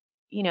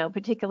 you know,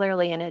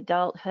 particularly in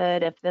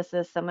adulthood, if this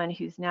is someone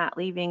who's not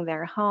leaving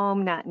their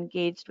home, not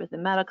engaged with the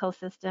medical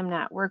system,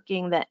 not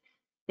working, that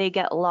they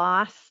get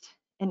lost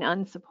and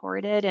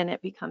unsupported and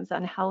it becomes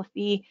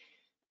unhealthy.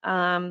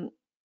 But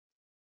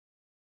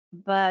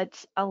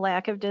a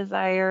lack of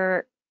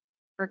desire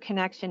for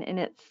connection in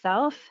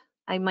itself,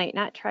 I might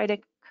not try to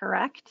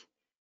correct.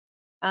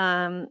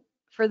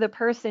 For the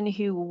person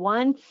who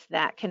wants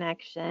that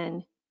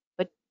connection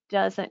but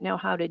doesn't know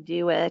how to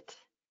do it,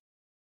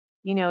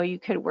 you know, you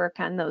could work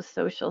on those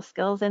social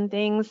skills and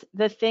things.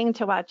 The thing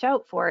to watch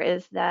out for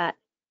is that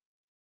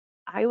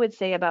I would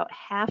say about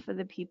half of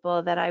the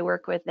people that I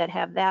work with that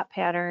have that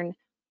pattern,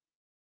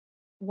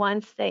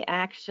 once they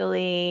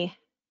actually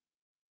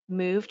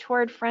move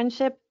toward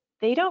friendship,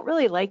 they don't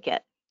really like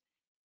it.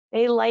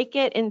 They like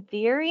it in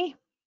theory.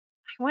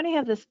 I want to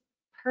have this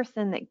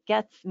person that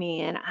gets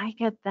me and I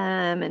get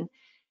them, and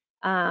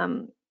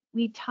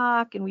we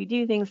talk and we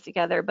do things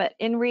together. But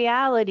in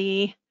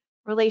reality,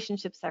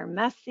 relationships are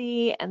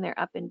messy and they're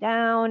up and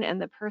down,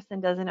 and the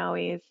person doesn't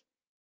always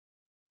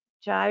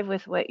jive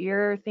with what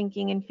you're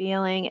thinking and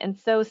feeling. And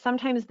so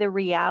sometimes the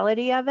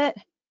reality of it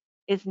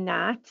is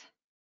not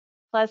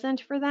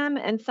pleasant for them.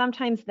 And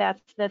sometimes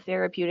that's the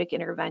therapeutic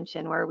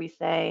intervention where we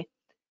say,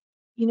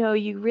 you know,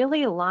 you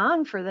really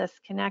long for this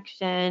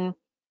connection,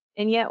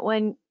 and yet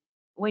when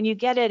you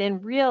get it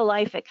in real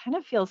life, it kind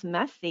of feels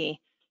messy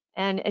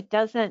and it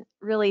doesn't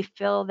really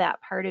fill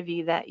that part of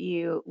you that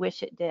you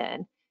wish it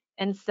did.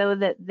 And so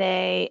that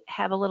they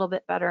have a little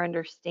bit better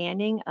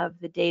understanding of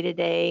the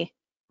day-to-day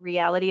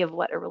reality of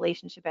what a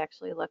relationship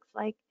actually looks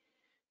like.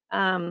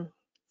 So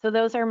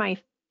those are my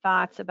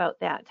thoughts about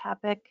that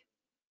topic.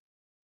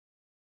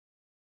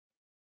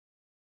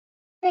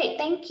 Great,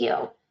 thank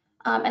you.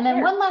 And then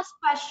Sure. one last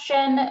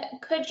question.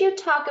 Could you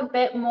talk a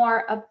bit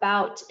more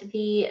about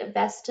the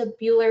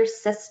vestibular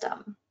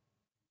system?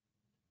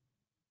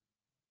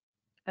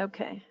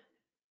 Okay.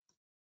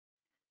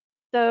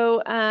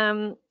 So,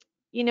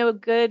 you know,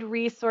 good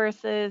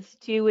resources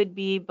too would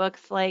be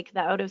books like The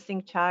Out of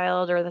Sync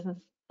Child or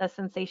The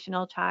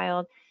Sensational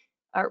Child.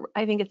 or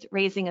I think it's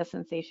Raising a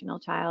Sensational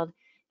Child.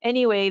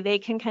 Anyway, they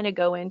can kind of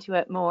go into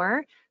it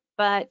more.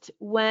 But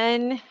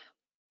when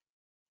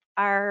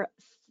our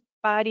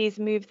bodies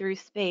move through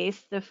space,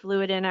 the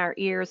fluid in our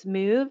ears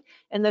move,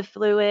 and the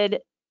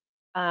fluid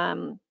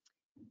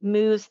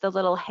moves the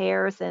little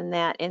hairs in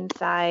that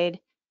inside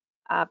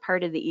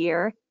part of the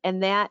ear,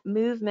 and that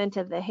movement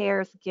of the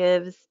hairs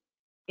gives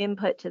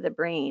input to the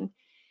brain.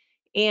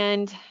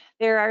 And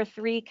there are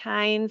 3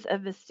 kinds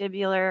of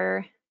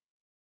vestibular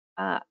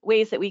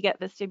ways that we get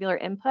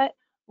vestibular input.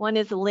 One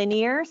is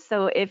linear,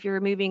 so if you're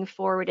moving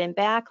forward and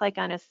back like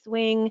on a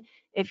swing,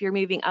 if you're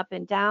moving up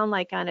and down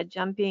like on a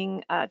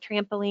jumping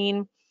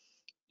trampoline,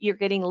 you're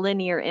getting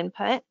linear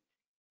input.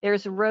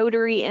 There's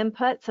rotary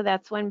input, so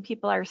that's when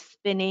people are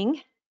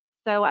spinning.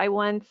 So I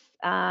once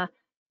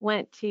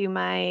went to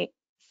my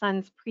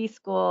son's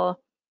preschool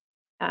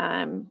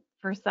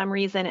for some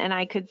reason, and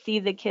I could see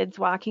the kids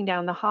walking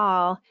down the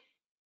hall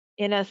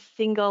in a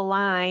single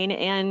line,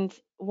 and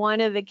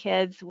one of the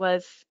kids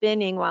was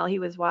spinning while he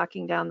was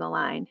walking down the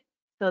line.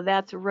 So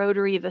that's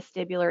rotary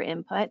vestibular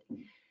input.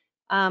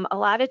 A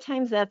lot of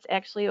times that's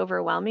actually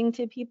overwhelming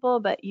to people,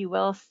 but you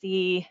will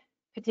see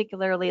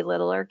particularly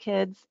littler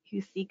kids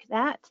who seek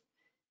that.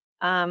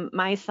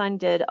 My son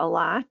did a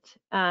lot.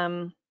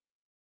 And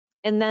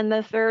then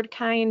the third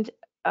kind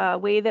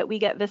way that we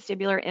get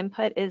vestibular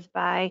input is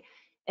by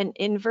an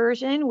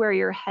inversion where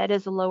your head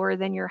is lower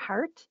than your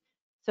heart.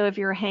 So if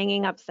you're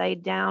hanging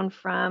upside down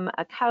from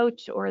a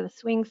couch or the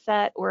swing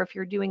set, or if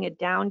you're doing a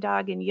down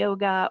dog in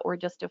yoga or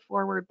just a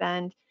forward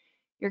bend,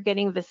 you're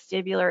getting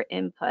vestibular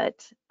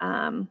input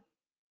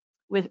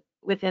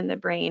within the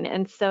brain.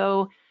 And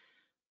so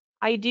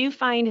I do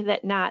find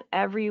that not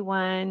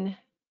everyone,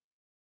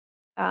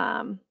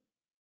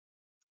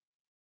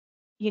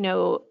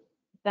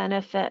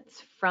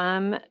 benefits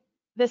from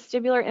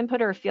vestibular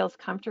input or feels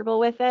comfortable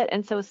with it.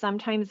 And so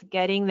sometimes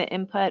getting the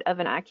input of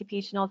an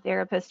occupational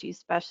therapist who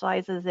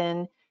specializes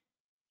in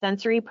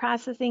sensory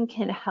processing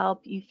can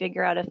help you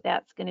figure out if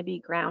that's going to be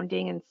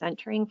grounding and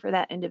centering for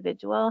that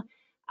individual.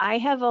 I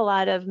have a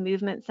lot of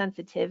movement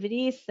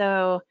sensitivity,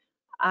 so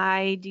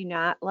I do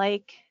not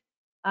like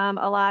a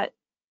lot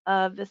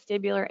of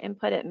vestibular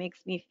input. It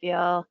makes me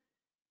feel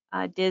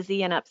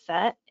dizzy and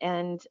upset.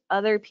 And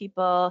other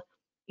people,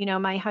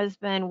 my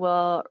husband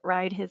will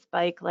ride his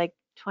bike like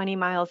 20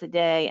 miles a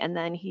day, and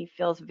then he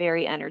feels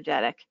very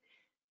energetic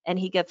and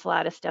he gets a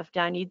lot of stuff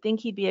done. You'd think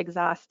he'd be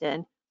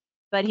exhausted,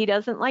 but he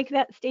doesn't like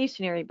that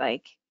stationary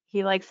bike.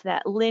 He likes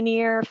that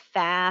linear,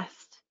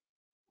 fast,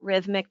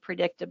 rhythmic,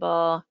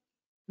 predictable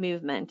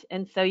movement.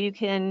 And so you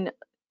can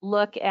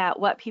look at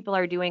what people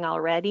are doing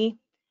already.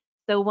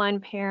 So one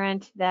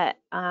parent that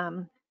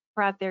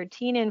brought their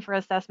teen in for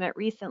assessment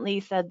recently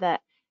said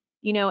that,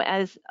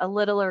 as a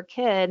littler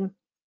kid,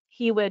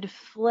 he would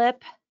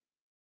flip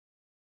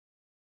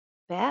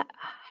back,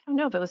 I don't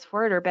know if it was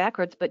forward or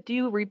backwards, but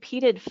do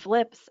repeated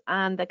flips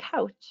on the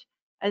couch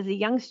as a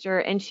youngster.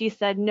 And she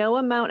said no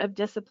amount of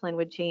discipline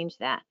would change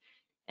that.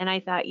 And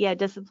I thought, yeah,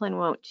 discipline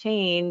won't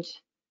change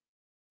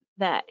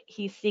that.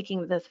 He's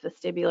seeking this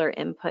vestibular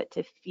input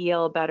to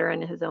feel better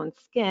in his own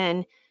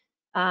skin.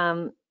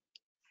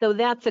 So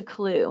that's a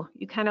clue.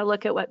 You kind of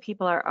look at what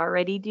people are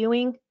already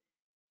doing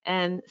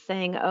and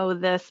saying, oh,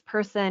 this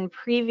person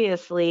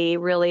previously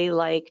really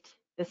liked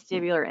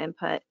vestibular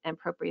input and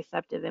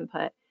proprioceptive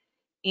input.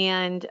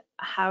 And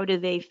how do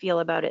they feel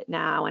about it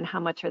now, and how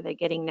much are they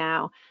getting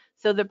now?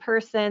 So the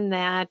person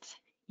that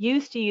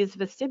used to use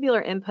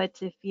vestibular input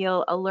to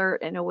feel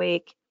alert and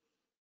awake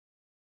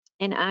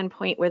and on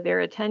point with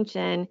their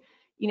attention,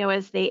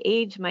 as they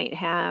age might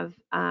have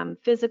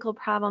physical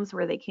problems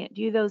where they can't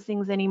do those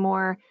things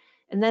anymore.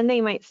 And then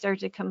they might start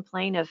to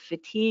complain of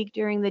fatigue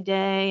during the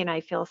day, and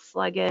I feel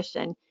sluggish.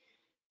 And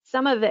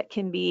some of it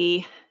can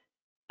be,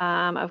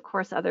 of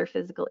course, other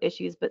physical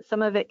issues, but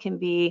some of it can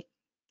be,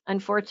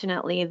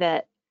 unfortunately,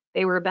 that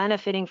they were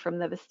benefiting from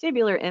the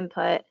vestibular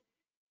input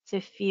to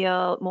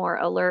feel more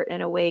alert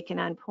and awake and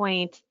on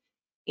point,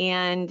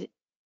 and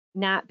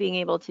not being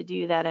able to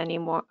do that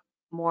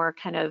anymore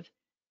kind of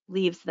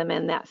leaves them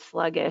in that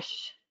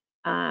sluggish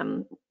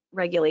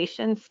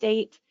regulation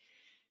state.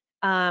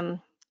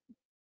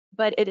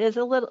 But it is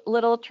a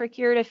little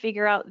trickier to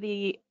figure out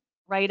the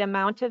right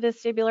amount of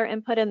vestibular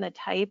input and the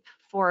type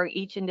for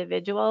each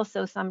individual.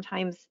 So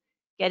sometimes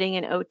getting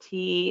an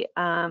OT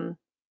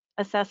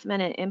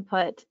assessment and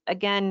input,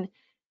 again,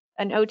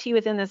 an OT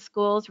within the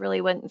schools really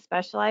wouldn't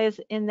specialize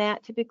in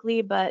that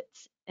typically, but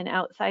an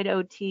outside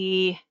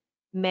OT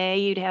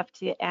you'd have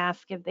to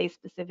ask if they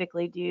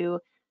specifically do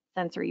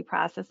sensory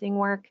processing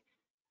work.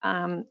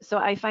 So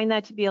I find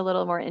that to be a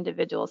little more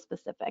individual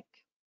specific.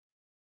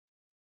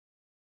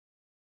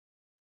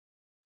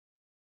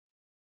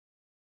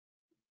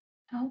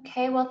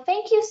 Okay, well,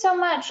 thank you so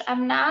much.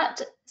 I'm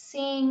not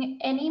seeing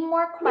any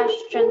more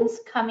questions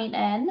coming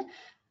in.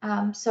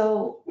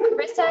 So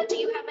Carissa, do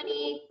you have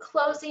any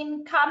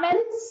closing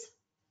comments?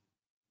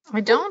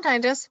 I don't. I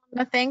just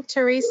want to thank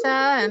Theresa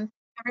and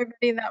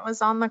everybody that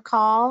was on the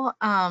call.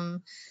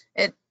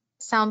 It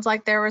sounds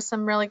like there was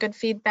some really good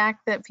feedback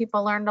that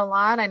people learned a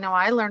lot. I know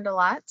I learned a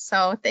lot.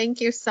 So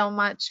thank you so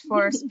much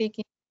for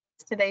speaking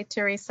today,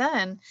 Theresa,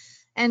 and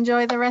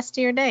enjoy the rest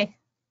of your day.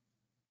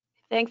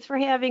 Thanks for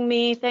having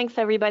me. Thanks,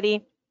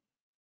 everybody.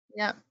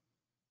 Yep.